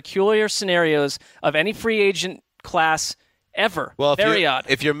most peculiar scenarios of any free agent class ever. Well, very odd.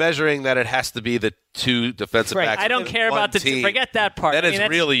 If you're measuring that it has to be the 2 defensive backs, I don't care about team, forget that part. That is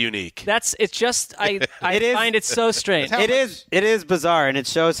really unique. It's just I find it so strange. It is bizarre, and it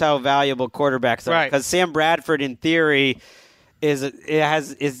shows how valuable quarterbacks are. Because Sam Bradford, in theory, is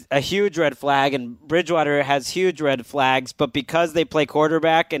a huge red flag, and Bridgewater has huge red flags. But because they play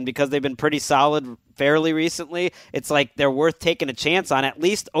quarterback and because they've been pretty solid fairly recently, it's like they're worth taking a chance on, at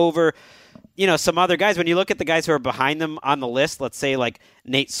least over some other guys. When you look at the guys who are behind them on the list, let's say like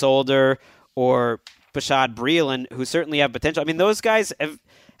Nate Solder or Bashad Breeland, who certainly have potential. I mean, those guys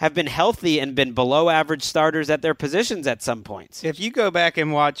have been healthy and been below average starters at their positions at some points. If you go back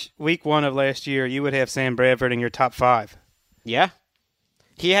and watch week 1 of last year, you would have Sam Bradford in your top 5. Yeah.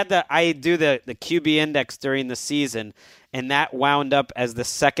 He had I do the QB index during the season, and that wound up as the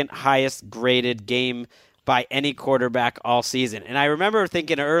second highest graded game by any quarterback all season. And I remember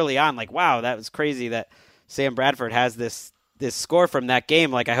thinking early on, like, wow, that was crazy that Sam Bradford has this score from that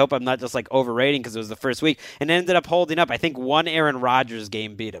game. Like, I hope I'm not just overrating because it was the first week, and it ended up holding up. I think one Aaron Rodgers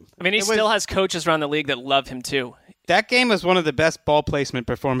game beat him. I mean, he still has coaches around the league that love him too. That game was one of the best ball placement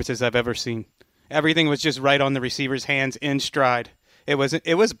performances I've ever seen. Everything was just right on the receiver's hands in stride. It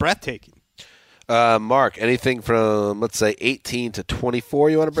was breathtaking. Mark, anything from, let's say, 18 to 24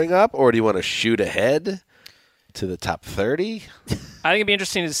 you want to bring up, or do you want to shoot ahead to the top 30? I think it'd be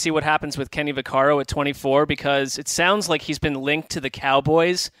interesting to see what happens with Kenny Vaccaro at 24, because it sounds like he's been linked to the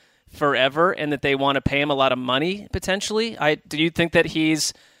Cowboys forever and that they want to pay him a lot of money, potentially. Do you think that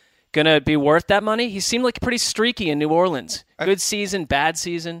he's going to be worth that money? He seemed like pretty streaky in New Orleans. Good season, bad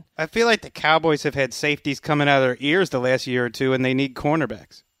season. I feel like the Cowboys have had safeties coming out of their ears the last year or two, and they need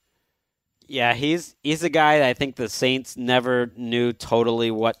cornerbacks. Yeah, he's a guy that I think the Saints never knew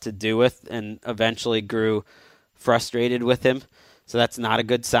totally what to do with and eventually grew frustrated with him. So that's not a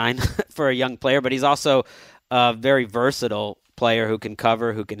good sign for a young player, but he's also a very versatile player who can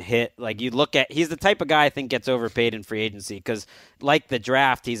cover, who can hit. Like he's the type of guy I think gets overpaid in free agency because, like the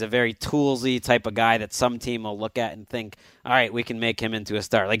draft, he's a very toolsy type of guy that some team will look at and think, all right, we can make him into a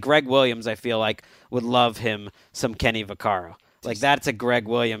star. Like Greg Williams, I feel like would love him some Kenny Vaccaro. Like that's a Greg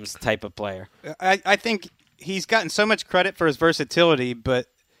Williams type of player. I think he's gotten so much credit for his versatility, but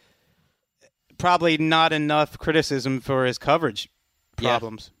probably not enough criticism for his coverage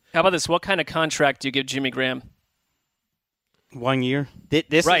problems. Yeah. How about this? What kind of contract do you give Jimmy Graham? 1 year.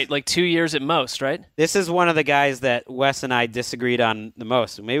 Like 2 years at most, right? This is one of the guys that Wes and I disagreed on the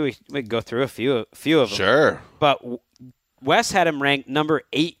most. Maybe we can go through a few of them. Sure. But Wes had him ranked number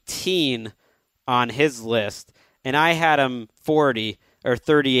 18 on his list, and I had him 40 or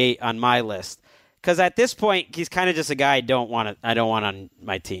 38 on my list. Because at this point, he's kind of just a guy I don't want on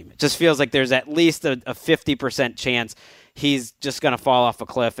my team. It just feels like there's at least a 50% chance he's just going to fall off a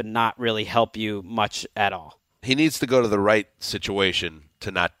cliff and not really help you much at all. He needs to go to the right situation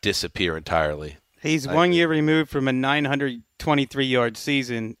to not disappear entirely. He's 1 year removed from a 923-yard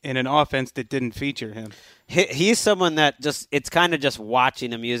season in an offense that didn't feature him. He's someone that it's kind of just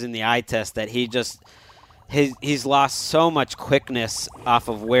watching him using the eye test that he's lost so much quickness off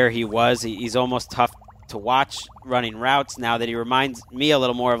of where he was. He's almost tough to watch running routes now that he reminds me a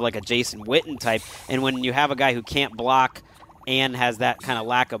little more of like a Jason Witten type. And when you have a guy who can't block and has that kind of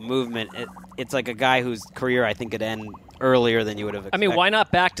lack of movement, it's like a guy whose career I think could end earlier than you would have expected. I mean, why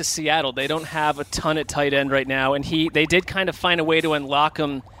not back to Seattle? They don't have a ton at tight end right now, and they did kind of find a way to unlock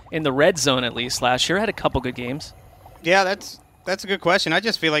him in the red zone at least last year. Had a couple good games. Yeah, that's a good question. I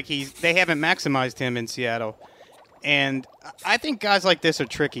just feel like they haven't maximized him in Seattle. And I think guys like this are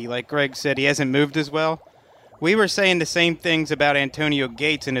tricky. Like Greg said, he hasn't moved as well. We were saying the same things about Antonio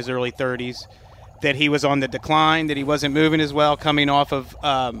Gates in his early 30s, that he was on the decline, that he wasn't moving as well, coming off of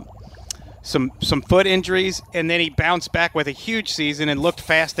some foot injuries, and then he bounced back with a huge season and looked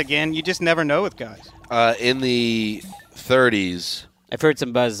fast again. You just never know with guys. In the 30s, I've heard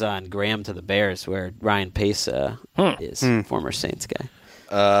some buzz on Graham to the Bears, where Ryan Pace is, former Saints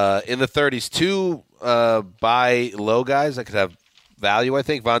guy. In the 30s, two buy low guys that could have value, I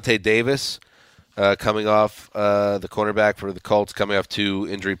think. Vontae Davis coming off the cornerback for the Colts, coming off 2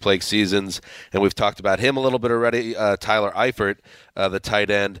 injury-plagued seasons. And we've talked about him a little bit already. Tyler Eifert, the tight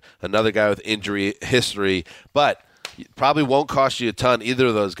end, another guy with injury history. But probably won't cost you a ton, either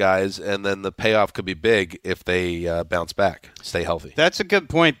of those guys, and then the payoff could be big if they bounce back, stay healthy. That's a good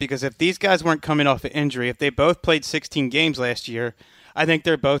point, because if these guys weren't coming off an injury, if they both played 16 games last year, I think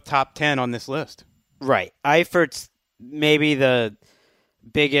they're both top 10 on this list. Right. Eifert's maybe the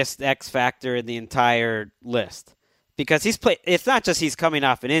biggest X factor in the entire list. Because it's not just he's coming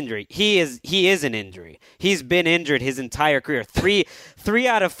off an injury. He is an injury. He's been injured his entire career. Three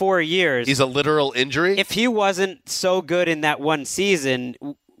out of 4 years. He's a literal injury? If he wasn't so good in that one season,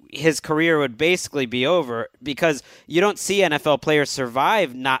 his career would basically be over, because you don't see NFL players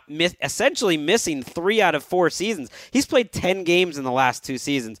survive essentially missing 3 out of 4 seasons. He's played 10 games in the last 2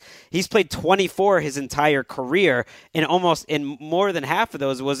 seasons. He's played 24 his entire career, and more than half of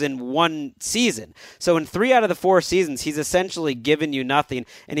those was in one season. So in 3 out of the 4 seasons, he's essentially given you nothing,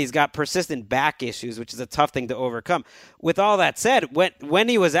 and he's got persistent back issues, which is a tough thing to overcome. With all that said, when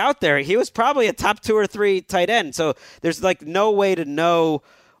he was out there, he was probably a top 2 or 3 tight end. So there's like no way to know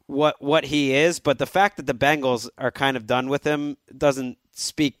what he is, but the fact that the Bengals are kind of done with him doesn't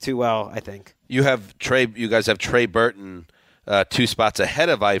speak too well, I think. You guys have Trey Burton 2 spots ahead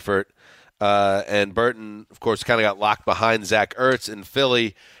of Eifert, and Burton, of course, kind of got locked behind Zach Ertz in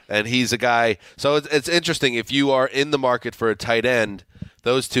Philly, and he's a guy. So it's interesting, if you are in the market for a tight end,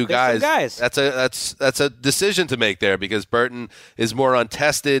 those two guys. That's a decision to make there, because Burton is more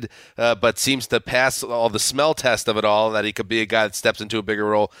untested, but seems to pass all the smell test of it all, that he could be a guy that steps into a bigger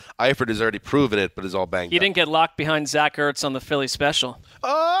role. Eifert has already proven it, but is all banged up. He didn't get locked behind Zach Ertz on the Philly special.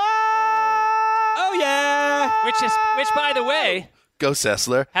 Oh yeah, which by the way, go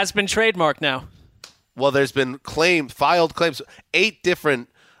Sessler, has been trademarked now. Well, there's been filed claims. 8 different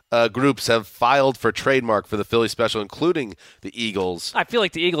groups have filed for trademark for the Philly special, including the Eagles. I feel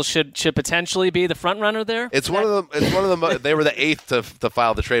like the Eagles should potentially be the front runner there. It's one of them. They were the 8th to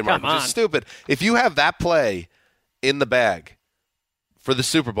file the trademark, which is stupid. If you have that play in the bag for the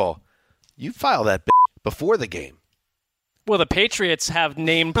Super Bowl, you file that before the game. Well, the Patriots have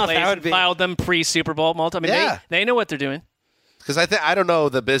named plays and filed them pre-Super Bowl. They know what they're doing. Because I don't know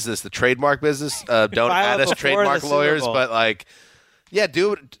the trademark business. Don't add us trademark lawyers, but like. Yeah,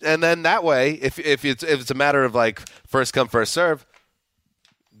 do it, and then that way, if it's a matter of like first come, first serve,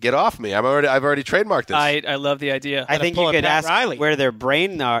 get off me. I've already trademarked this. I love the idea. I think pull you a could Pat ask Riley. where their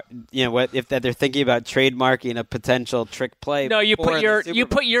brain are. What if that they're thinking about trademarking a potential trick play? No, you for put the your Super you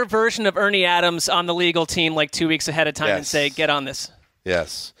Bowl. put your version of Ernie Adams on the legal team like 2 weeks ahead of time and Yes. say, "Get on this."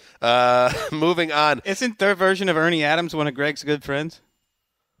 Yes. Moving on. Isn't their version of Ernie Adams one of Greg's good friends?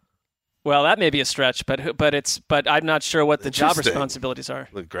 Well, that may be a stretch, but I'm not sure what the job Interesting. responsibilities are.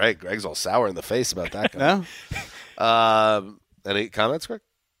 Look, Greg's all sour in the face about that guy. No? Any comments, Greg?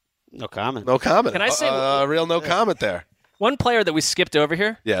 No comment. No comment. Can I say- real no comment there? One player that we skipped over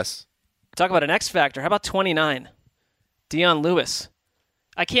here. Yes. Talk about an X factor. How about 29, Dion Lewis?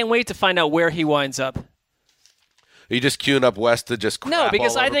 I can't wait to find out where he winds up. Are you just queuing up West to just crap No,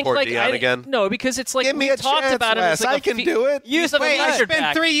 because all I over think Port like Dion again? no, because it's like Give me we a talked chance, about him as Wes. like I can do it. He's a Wait, I featured spent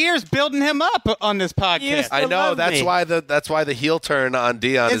back. 3 years building him up on this podcast. I know. love That's me. why the heel turn on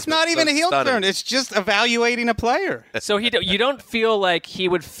Dion. It's not even a heel turn. It's just evaluating a player. So you don't feel like he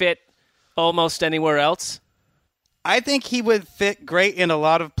would fit almost anywhere else? I think he would fit great in a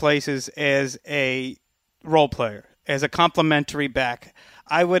lot of places as a role player, as a complementary back.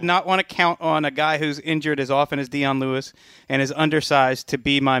 I would not want to count on a guy who's injured as often as Dion Lewis and is undersized to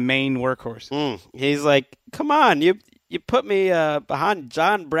be my main workhorse. He's like, come on, you put me behind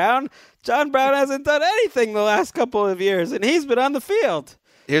John Brown. John Brown hasn't done anything the last couple of years, and he's been on the field.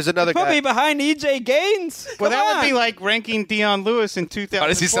 Here's another Put guy. me behind E.J. Gaines. Well, Come that would on. be like ranking Dion Lewis in 2004. Why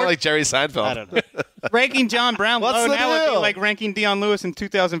does he sound like Jerry Seinfeld? I don't know. ranking John Brown What's low the now would be deal? like ranking Dion Lewis in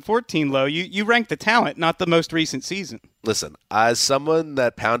 2014 low. You rank the talent, not the most recent season. Listen, as someone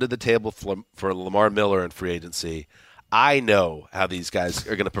that pounded the table for Lamar Miller in free agency, I know how these guys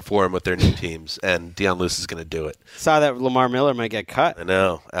are going to perform with their new teams, and Dion Lewis is going to do it. Saw that Lamar Miller might get cut. I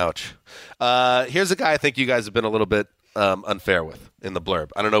know. Ouch. Here's a guy I think you guys have been a little bit unfair with in the blurb.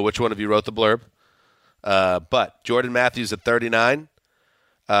 I don't know which one of you wrote the blurb, but Jordan Matthews at 39.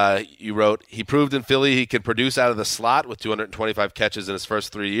 You wrote, he proved in Philly he could produce out of the slot with 225 catches in his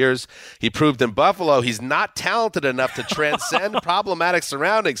first 3 years. He proved in Buffalo he's not talented enough to transcend problematic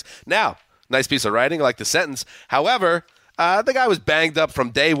surroundings. Now, nice piece of writing, I like the sentence. However, the guy was banged up from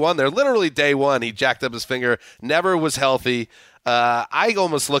day one. They're literally day one. He jacked up his finger, never was healthy. I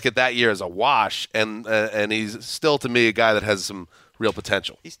almost look at that year as a wash, and he's still, to me, a guy that has some real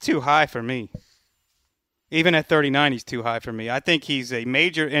potential. He's too high for me. Even at 39, he's too high for me. I think he's a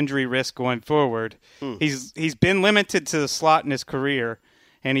major injury risk going forward. He's been limited to the slot in his career,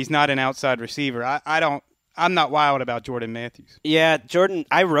 and he's not an outside receiver. I'm not wild about Jordan Matthews. Yeah, Jordan,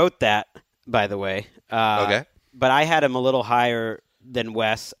 I wrote that, by the way. Okay. But I had him a little higher than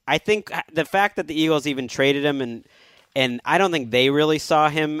Wes. I think the fact that the Eagles even traded him, and I don't think they really saw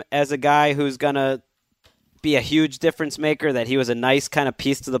him as a guy who's going to be a huge difference maker, that he was a nice kind of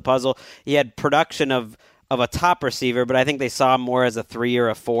piece to the puzzle. He had production of a top receiver, but I think they saw him more as a 3 or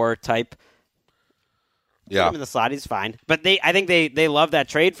a 4 type. Put him in the slot, he's fine. But I think they love that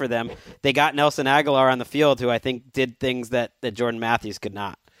trade for them. They got Nelson Aguilar on the field, who I think did things that Jordan Matthews could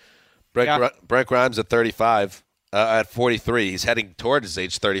not. Brent Grimes at 35, at 43. He's heading toward his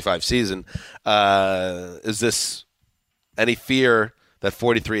age 35 season. Is this any fear that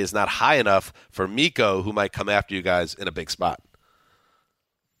 43 is not high enough for Miko, who might come after you guys in a big spot?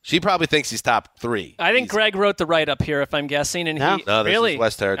 She probably thinks he's top 3. I think Greg wrote the write-up here, if I'm guessing. And No. he No, this really is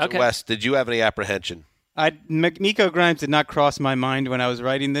West territory. Okay. West, did you have any apprehension? Miko Grimes did not cross my mind when I was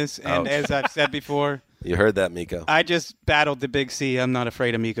writing this, and Ouch. as I've said before, You heard that, Miko. I just battled the big C. I'm not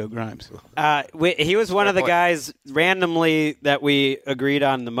afraid of Miko Grimes. He was one of the point. guys randomly that we agreed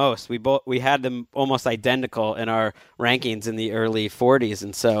on the most. We had them almost identical in our rankings in the early 40s,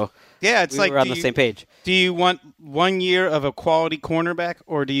 and so Yeah, it's we like were on the same page. Do you want 1 year of a quality cornerback,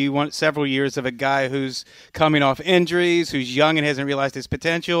 or do you want several years of a guy who's coming off injuries, who's young and hasn't realized his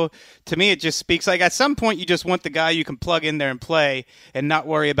potential? To me, it just speaks like at some point you just want the guy you can plug in there and play and not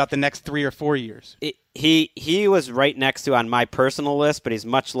worry about the next 3 or 4 years. He was right next to on my personal list, but he's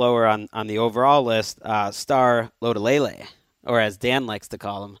much lower on the overall list. Star Lodalele, or as Dan likes to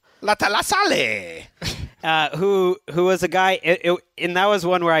call him, La Talasale. who was a guy, and that was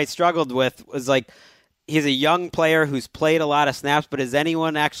one where I struggled with, was like, he's a young player who's played a lot of snaps, but is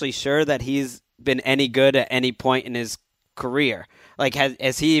anyone actually sure that he's been any good at any point in his career? Like,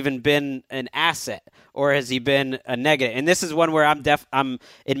 has he even been an asset, or has he been a negative? And this is one where I'm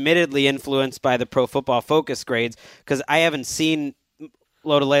admittedly influenced by the Pro Football Focus grades, because I haven't seen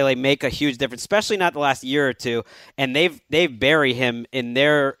Lodalele make a huge difference, especially not the last year or two, and they've buried him in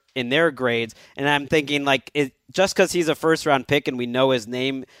their grades. And I'm thinking, like, just because he's a first-round pick and we know his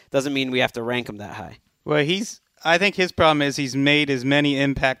name doesn't mean we have to rank him that high. Well, I think his problem is he's made as many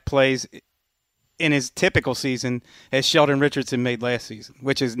impact plays in his typical season as Sheldon Richardson made last season,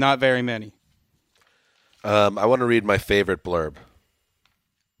 which is not very many. I want to read my favorite blurb,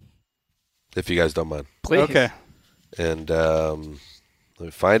 if you guys don't mind. Please. Okay. And let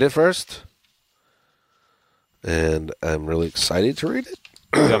me find it first. And I'm really excited to read it.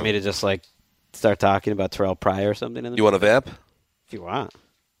 You want me to just start talking about Terrell Pryor or something? You want to vamp? If you want.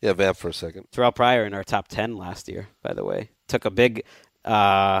 Yeah, vamp for a second. Terrell Pryor in our top 10 last year, by the way. Took a big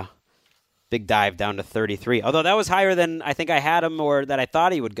dive down to 33. Although that was higher than I think I had him or that I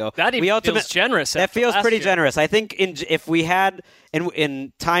thought he would go. That even feels generous. That after feels last pretty year. generous. I think if we had,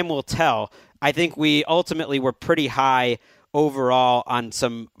 in time will tell, I think we ultimately were pretty high overall on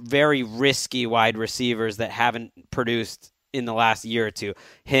some very risky wide receivers that haven't produced in the last year or two.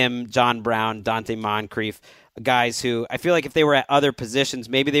 Him, John Brown, Dante Moncrief, guys who I feel like if they were at other positions,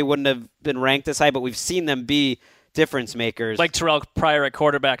 maybe they wouldn't have been ranked this high, but we've seen them be difference makers. Like Terrell Pryor at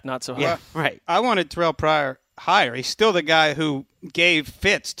quarterback, not so high. Yeah, right. I wanted Terrell Pryor higher. He's still the guy who gave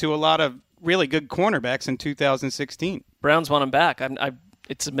fits to a lot of really good cornerbacks in 2016. Browns want him back.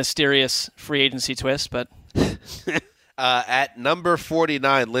 It's a mysterious free agency twist, but At number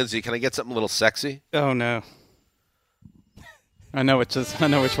 49, Lindsay, can I get something a little sexy? Oh no. I know which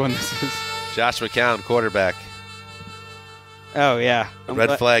one this is. Josh McCown, quarterback. Oh, yeah.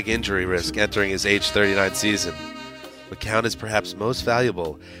 Red flag injury risk entering his age 39 season. McCown is perhaps most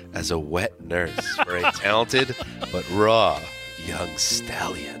valuable as a wet nurse for a talented but raw young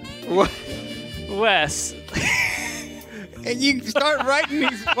stallion. Wes. And you start writing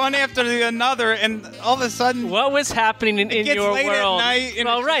these one after another, and all of a sudden, What was happening in it gets your late world? at night, and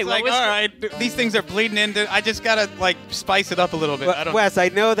well, it's right. just like, what was, all right, these things are bleeding into. I just gotta spice it up a little bit. I don't. Wes, I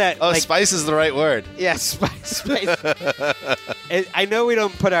know that. Oh, spice is the right word. Yeah, spice. I know we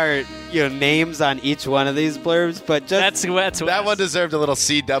don't put our names on each one of these blurbs, but just That one deserved a little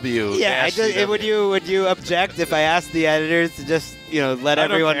CW. yeah. Would you object if I asked the editors to just let I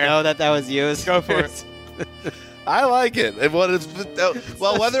don't everyone care. know that was used? Go for it. I like it.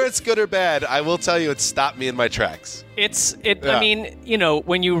 Well, whether it's good or bad, I will tell you it stopped me in my tracks. I mean,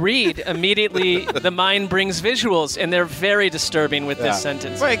 when you read, immediately the mind brings visuals, and they're very disturbing with this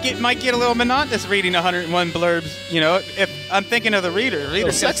sentence. Well, it might get a little monotonous reading 101 blurbs. If I'm thinking of the reader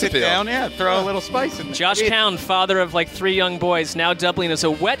can sex sit appeal. down, throw a little spice in there. Josh Cowan, father of 3 young boys, now doubling as a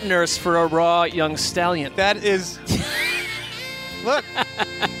wet nurse for a raw young stallion. That is, look,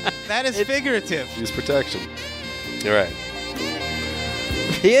 that is figurative. Use protection. You're right.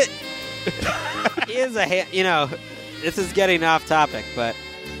 He is this is getting off topic, but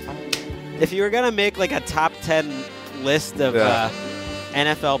if you were going to make a top 10 list of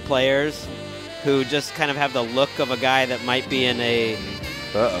NFL players who just kind of have the look of a guy that might be in a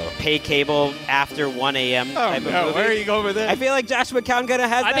pay cable after 1 a.m. type of movie. Where are you going with this? I feel like Josh McCown kind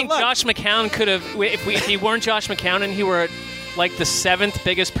of has I that think look. Josh McCown could have, if he weren't Josh McCown and he were the 7th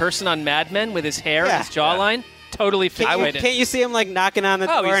biggest person on Mad Men with his hair and his jawline, totally fit right in. Can't you see him knocking on the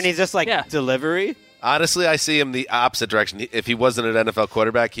door and he's just delivery? Honestly, I see him the opposite direction. If he wasn't an NFL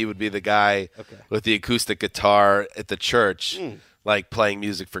quarterback, he would be the guy with the acoustic guitar at the church, playing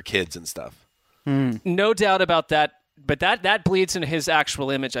music for kids and stuff. No doubt about that. But that bleeds into his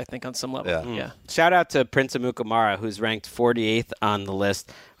actual image, I think, on some level. Yeah. Shout out to Prince Amukamara, who's ranked 48th on the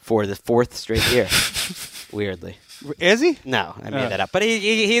list for the 4th straight year. Weirdly. Is he? No, I made that up. But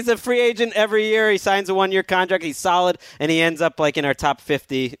he's a free agent every year. He signs a 1-year contract. He's solid, and he ends up in our top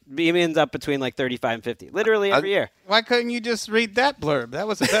 50. He ends up between 35 and 50, literally every year. Why couldn't you just read that blurb? That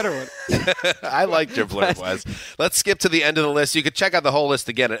was a better one. I liked your blurb, Wes. Let's skip to the end of the list. You can check out the whole list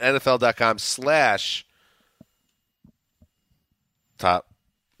again at NFL.com/ top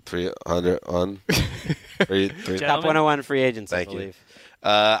 301. Top 101 free agents, Thank I believe.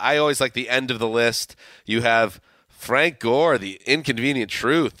 I always like the end of the list. You have Frank Gore, the Inconvenient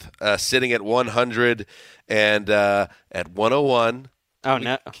Truth, sitting at 100 and at 101. Oh,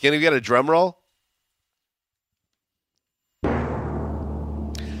 no. Can we get a drum roll? At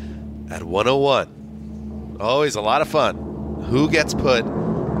 101. Always a lot of fun. Who gets put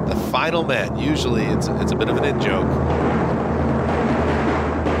the final man? Usually it's a bit of an in-joke.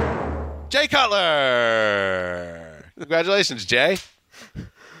 Jay Cutler! Congratulations, Jay.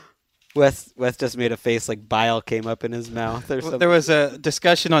 Wes just made a face like bile came up in his mouth or something. There was a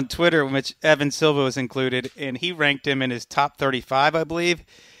discussion on Twitter in which Evan Silva was included, and he ranked him in his top 35, I believe.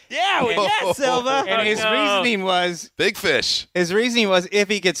 Yeah, we got Silva. And his reasoning was Big fish. if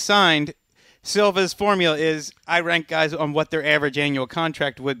he gets signed, Silva's formula is I rank guys on what their average annual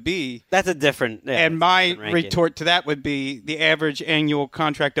contract would be. That's a different. Yeah, And my different ranking. retort to that would be the average annual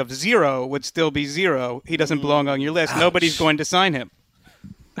contract of 0 would still be 0. He doesn't belong on your list. Ouch. Nobody's going to sign him.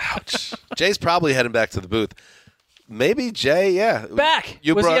 Ouch. Jay's probably heading back to the booth. Maybe Jay, yeah. Back.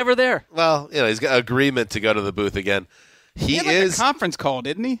 Was he ever there? Well, he's got agreement to go to the booth again. He had a conference call,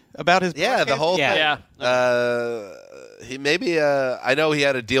 didn't he, about his broadcast? The whole thing. Yeah. He maybe I know he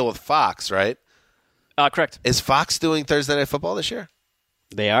had a deal with Fox, right? Correct. Is Fox doing Thursday Night Football this year?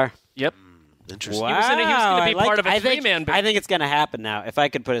 They are. Yep. Interesting. Wow. He was going to be part of a three-man band. I think it's going to happen now. If I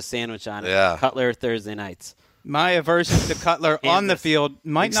could put a sandwich on it. Yeah. Cutler Thursday nights. My aversion to Cutler on the field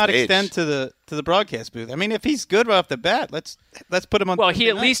might not extend to the broadcast booth. I mean, if he's good right off the bat, let's put him on. Well, he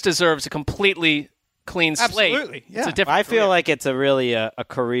at least deserves a completely clean slate. Absolutely, yeah. It's a different I feel career. like it's a really a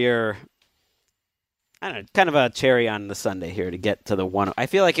career. I don't know, kind of a cherry on the sundae here to get to the one. I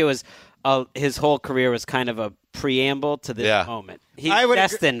feel like it was his whole career was kind of a preamble to this moment. He's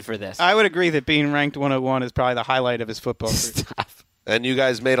destined for this. I would agree that being ranked 101 is probably the highlight of his football career. And you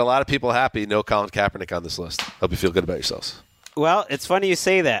guys made a lot of people happy. No Colin Kaepernick on this list. Hope you feel good about yourselves. Well, it's funny you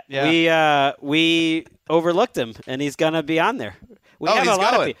say that. Yeah. We overlooked him, and he's going to be on there. We have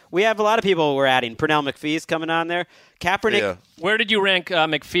a lot of people we're adding. Pernell McPhee's coming on there. Kaepernick. Yeah. Where did you rank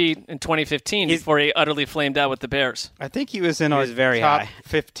McPhee in 2015 before he utterly flamed out with the Bears? I think he was in our top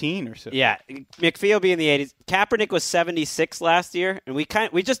 15 or so. Yeah, McPhee will be in the 80s. Kaepernick was 76 last year, and we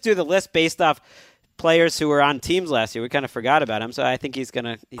just do the list based off players who were on teams last year. We kind of forgot about him, so I think he's going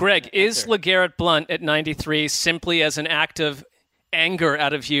to... Greg, is LeGarrette Blount at 93 simply as an act of anger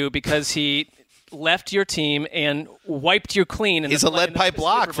out of you because he left your team and wiped you clean? He's a lead pipe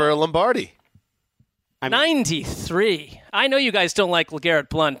block for Lombardi. 93. I know you guys don't like LeGarrette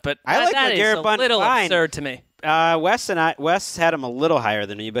Blount, but I like that LeGarrette is Blount a little fine. absurd to me. Wes had him a little higher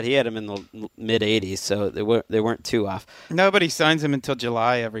than me, but he had him in the mid 80s, so they weren't too off. Nobody signs him until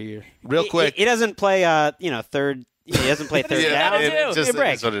July every year. Real quick, he doesn't play third. He doesn't play third down.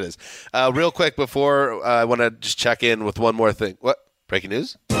 That's what it is. Real quick before I want to just check in with one more thing. What breaking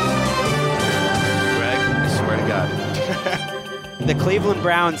news? Greg, I swear to God. The Cleveland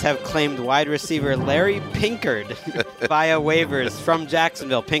Browns have claimed wide receiver Larry Pinkard via waivers from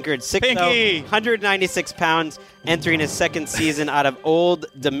Jacksonville. Pinkard, 6'0", 196 pounds, entering his second season out of Old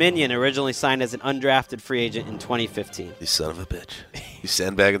Dominion, originally signed as an undrafted free agent in 2015. You son of a bitch. You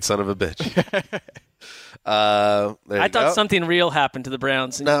sandbagging son of a bitch. I thought something real happened to the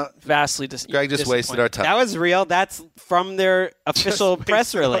Browns. No, vastly Greg just wasted our time. That was real. That's from their official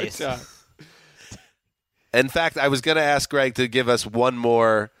press release. In fact, I was going to ask Greg to give us one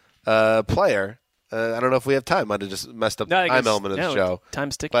more player. I don't know if we have time. I might have just messed up the time element of the show.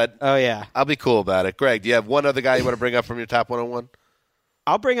 Time's ticking. But oh, yeah. I'll be cool about it. Greg, do you have one other guy you want to bring up from your top 101?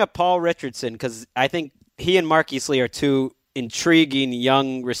 I'll bring up Paul Richardson because I think he and Marquise Lee are two intriguing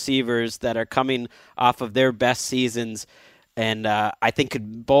young receivers that are coming off of their best seasons and I think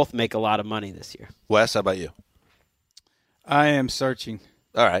could both make a lot of money this year. Wes, how about you? I am searching.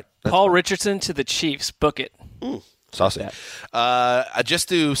 All right. Paul Richardson to the Chiefs. Book it. Saucy. Just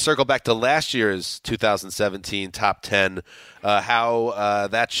to circle back to last year's 2017 top 10, how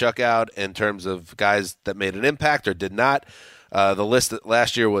that shook out in terms of guys that made an impact or did not. The list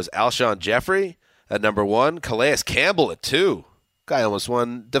last year was Alshon Jeffrey at number 1, Calais Campbell at 2. Guy almost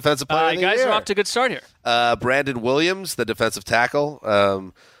won Defensive Player of the Year. Guys are off to a good start here. Brandon Williams, the defensive tackle,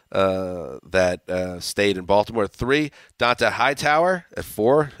 that stayed in Baltimore at 3. Dante Hightower at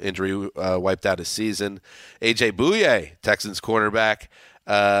 4. Injury wiped out his season. A.J. Bouye, Texans cornerback.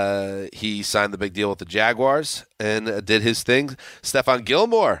 He signed the big deal with the Jaguars and did his thing. Stephon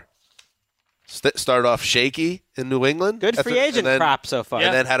Gilmore started off shaky in New England. Good free agent prop so far.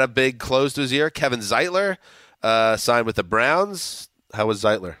 And then had a big close to his year. Kevin Zeitler signed with the Browns. How was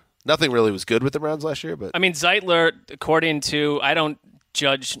Zeitler? Nothing really was good with the Browns last year. But I mean, Zeitler, according to, I don't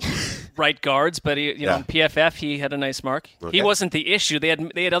judge right guards, but on PFF he had a nice mark. Okay. He wasn't the issue. They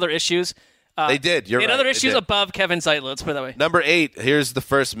had other issues. They did. You're right. They had other issues above Kevin Zeitler. Let's put it that way. Number 8. Here's the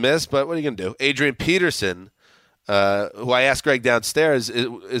first miss, but what are you going to do? Adrian Peterson, who I asked Greg downstairs,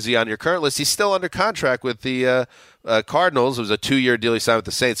 is he on your current list? He's still under contract with the Cardinals. It was a 2-year deal he signed with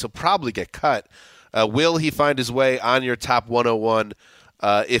the Saints. He'll probably get cut. Will he find his way on your top 101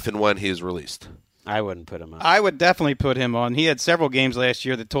 if and when he is released? I wouldn't put him on. I would definitely put him on. He had several games last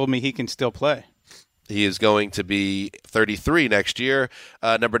year that told me he can still play. He is going to be 33 next year.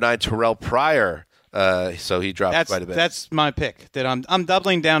 Number 9, Terrell Pryor. So he dropped quite a bit. That's my pick. That I'm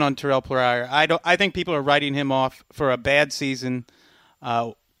doubling down on Terrell Pryor. I think people are writing him off for a bad season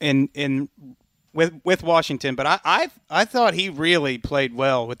with Washington, but I thought he really played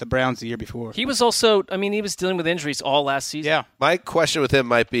well with the Browns the year before. He was also, he was dealing with injuries all last season. Yeah. My question with him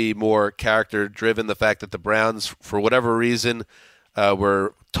might be more character-driven, the fact that the Browns, for whatever reason,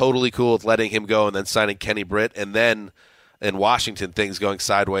 were totally cool with letting him go and then signing Kenny Britt, and then in Washington, things going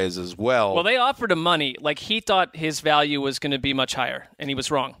sideways as well. Well, they offered him money. Like, he thought his value was going to be much higher, and he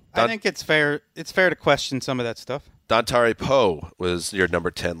was wrong. I think it's fair. It's fair to question some of that stuff. Dontari Poe was your number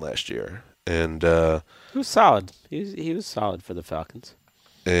 10 last year, and he was solid. He was solid for the Falcons.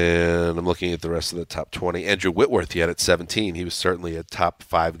 And I'm looking at the rest of the top 20. Andrew Whitworth, he had at 17. He was certainly a top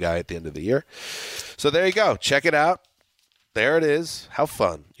 5 guy at the end of the year. So there you go. Check it out. There it is. How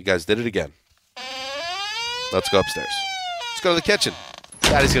fun. You guys did it again. Let's go upstairs. Let's go to the kitchen.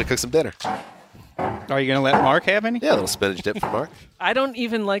 Daddy's going to cook some dinner. Are you going to let Mark have any? Yeah, a little spinach dip for Mark. I don't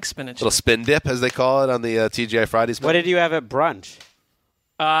even like spinach. Little spin dip, as they call it on the TGI Fridays. What did you have at brunch?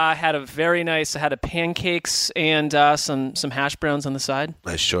 I had I had a pancakes and some hash browns on the side.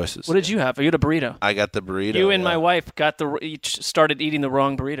 Nice choices. What did you have? You had a burrito. I got the burrito. You and my wife each started eating the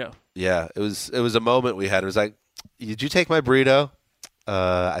wrong burrito. Yeah, it was a moment we had. It was like, did you take my burrito?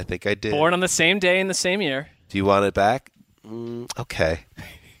 I think I did. Born on the same day in the same year. Do you want it back? Okay.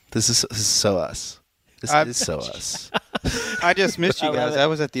 This is so us. This is so us. I just missed you guys. I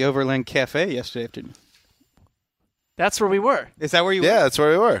was at the Overland Cafe yesterday afternoon. That's where we were. Is that where you were? Yeah, that's where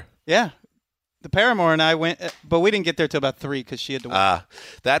we were. Yeah. The Paramore and I went, but we didn't get there till about 3 because she had to work.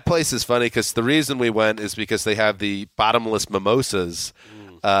 That place is funny because the reason we went is because they have the bottomless mimosas.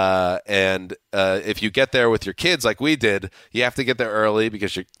 And if you get there with your kids like we did, you have to get there early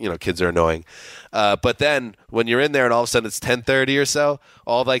because kids are annoying. But then when you're in there and all of a sudden it's 10:30 or so,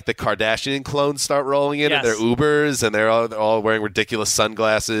 all like the Kardashian clones start rolling in and their Ubers, and they're all wearing ridiculous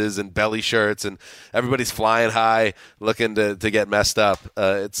sunglasses and belly shirts, and everybody's flying high looking to get messed up.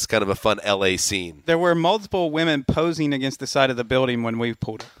 It's kind of a fun LA scene. There were multiple women posing against the side of the building when we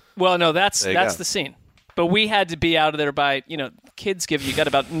pulled up. Well, no, that's the scene. But we had to be out of there by, kids you got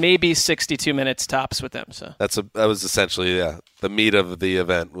about maybe 62 minutes tops with them. So that was essentially the meat of the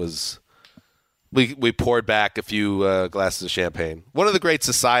event. Was we poured back a few glasses of champagne. One of the great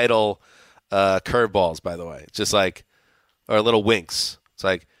societal curveballs, by the way. It's just like, or little winks. It's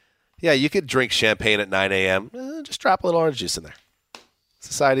like, yeah, you could drink champagne at 9 a.m. Just drop a little orange juice in there.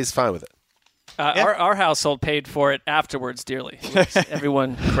 Society's fine with it. Our household paid for it afterwards dearly.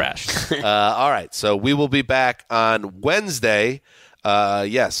 Everyone crashed. All right, so we will be back on Wednesday.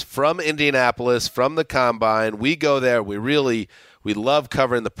 Yes, from Indianapolis, from the Combine. We go there. We love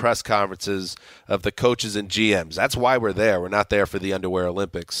covering the press conferences of the coaches and GMs. That's why we're there. We're not there for the Underwear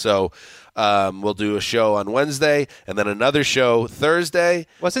Olympics. So we'll do a show on Wednesday and then another show Thursday.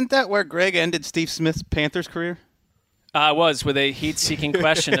 Wasn't that where Greg ended Steve Smith's Panthers career? Was with a heat-seeking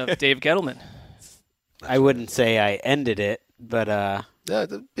question of Dave Gettleman. I wouldn't say I ended it, but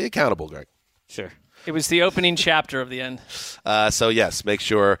be accountable, Greg. Sure. It was the opening chapter of the end. So, yes, make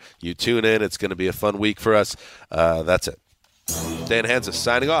sure you tune in. It's going to be a fun week for us. That's it. Dan Hanzus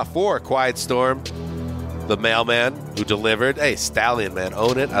signing off for Quiet Storm, the mailman who delivered. Hey, Stallion, man,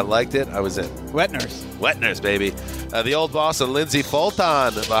 own it. I liked it. I was in. Wet Nurse. Wet Nurse, baby. The old boss and Lindsey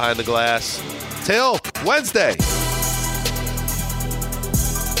Fulton behind the glass. Till Wednesday.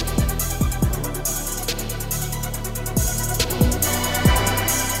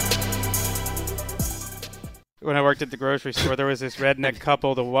 When I worked at the grocery store, there was this redneck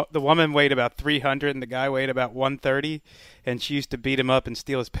couple. The woman weighed about 300 and the guy weighed about 130, and she used to beat him up and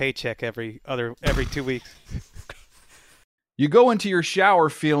steal his paycheck every 2 weeks. You go into your shower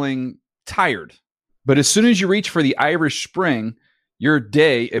feeling tired, but as soon as you reach for the Irish Spring, your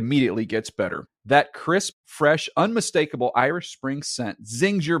day immediately gets better. That crisp, fresh, unmistakable Irish Spring scent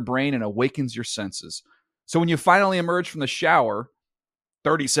zings your brain and awakens your senses. So when you finally emerge from the shower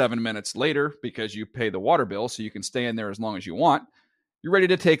 37 minutes later, because you pay the water bill so you can stay in there as long as you want, you're ready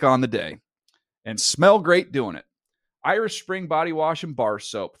to take on the day and smell great doing it. Irish Spring Body Wash and Bar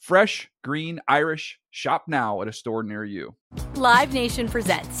Soap. Fresh, green, Irish. Shop now at a store near you. Live Nation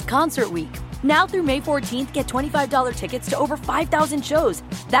presents Concert Week. Now through May 14th, get $25 tickets to over 5,000 shows.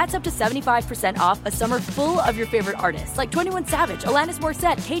 That's up to 75% off a summer full of your favorite artists like 21 Savage, Alanis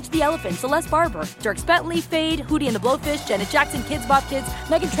Morissette, Cage the Elephant, Celeste Barber, Dierks Bentley, Fade, Hootie and the Blowfish, Janet Jackson, Kids Bop Kids,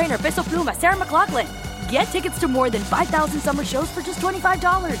 Meghan Trainor, Peso Pluma, Sarah McLachlan. Get tickets to more than 5,000 summer shows for just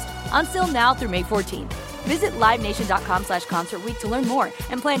 $25. Until now through May 14th. Visit LiveNation.com/Concert Week to learn more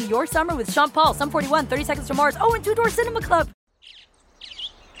and plan your summer with Sean Paul, Sum 41, 30 Seconds to Mars, and Two Door Cinema Club.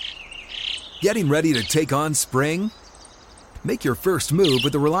 Getting ready to take on spring? Make your first move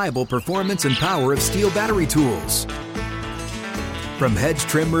with the reliable performance and power of Steel battery tools. From hedge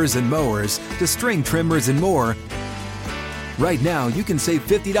trimmers and mowers to string trimmers and more, right now you can save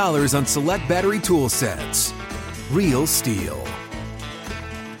 $50 on select battery tool sets. Real Steel.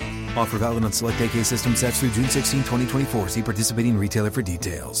 Offer valid on select AK system sets through June 16, 2024. See participating retailer for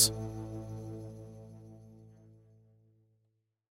details.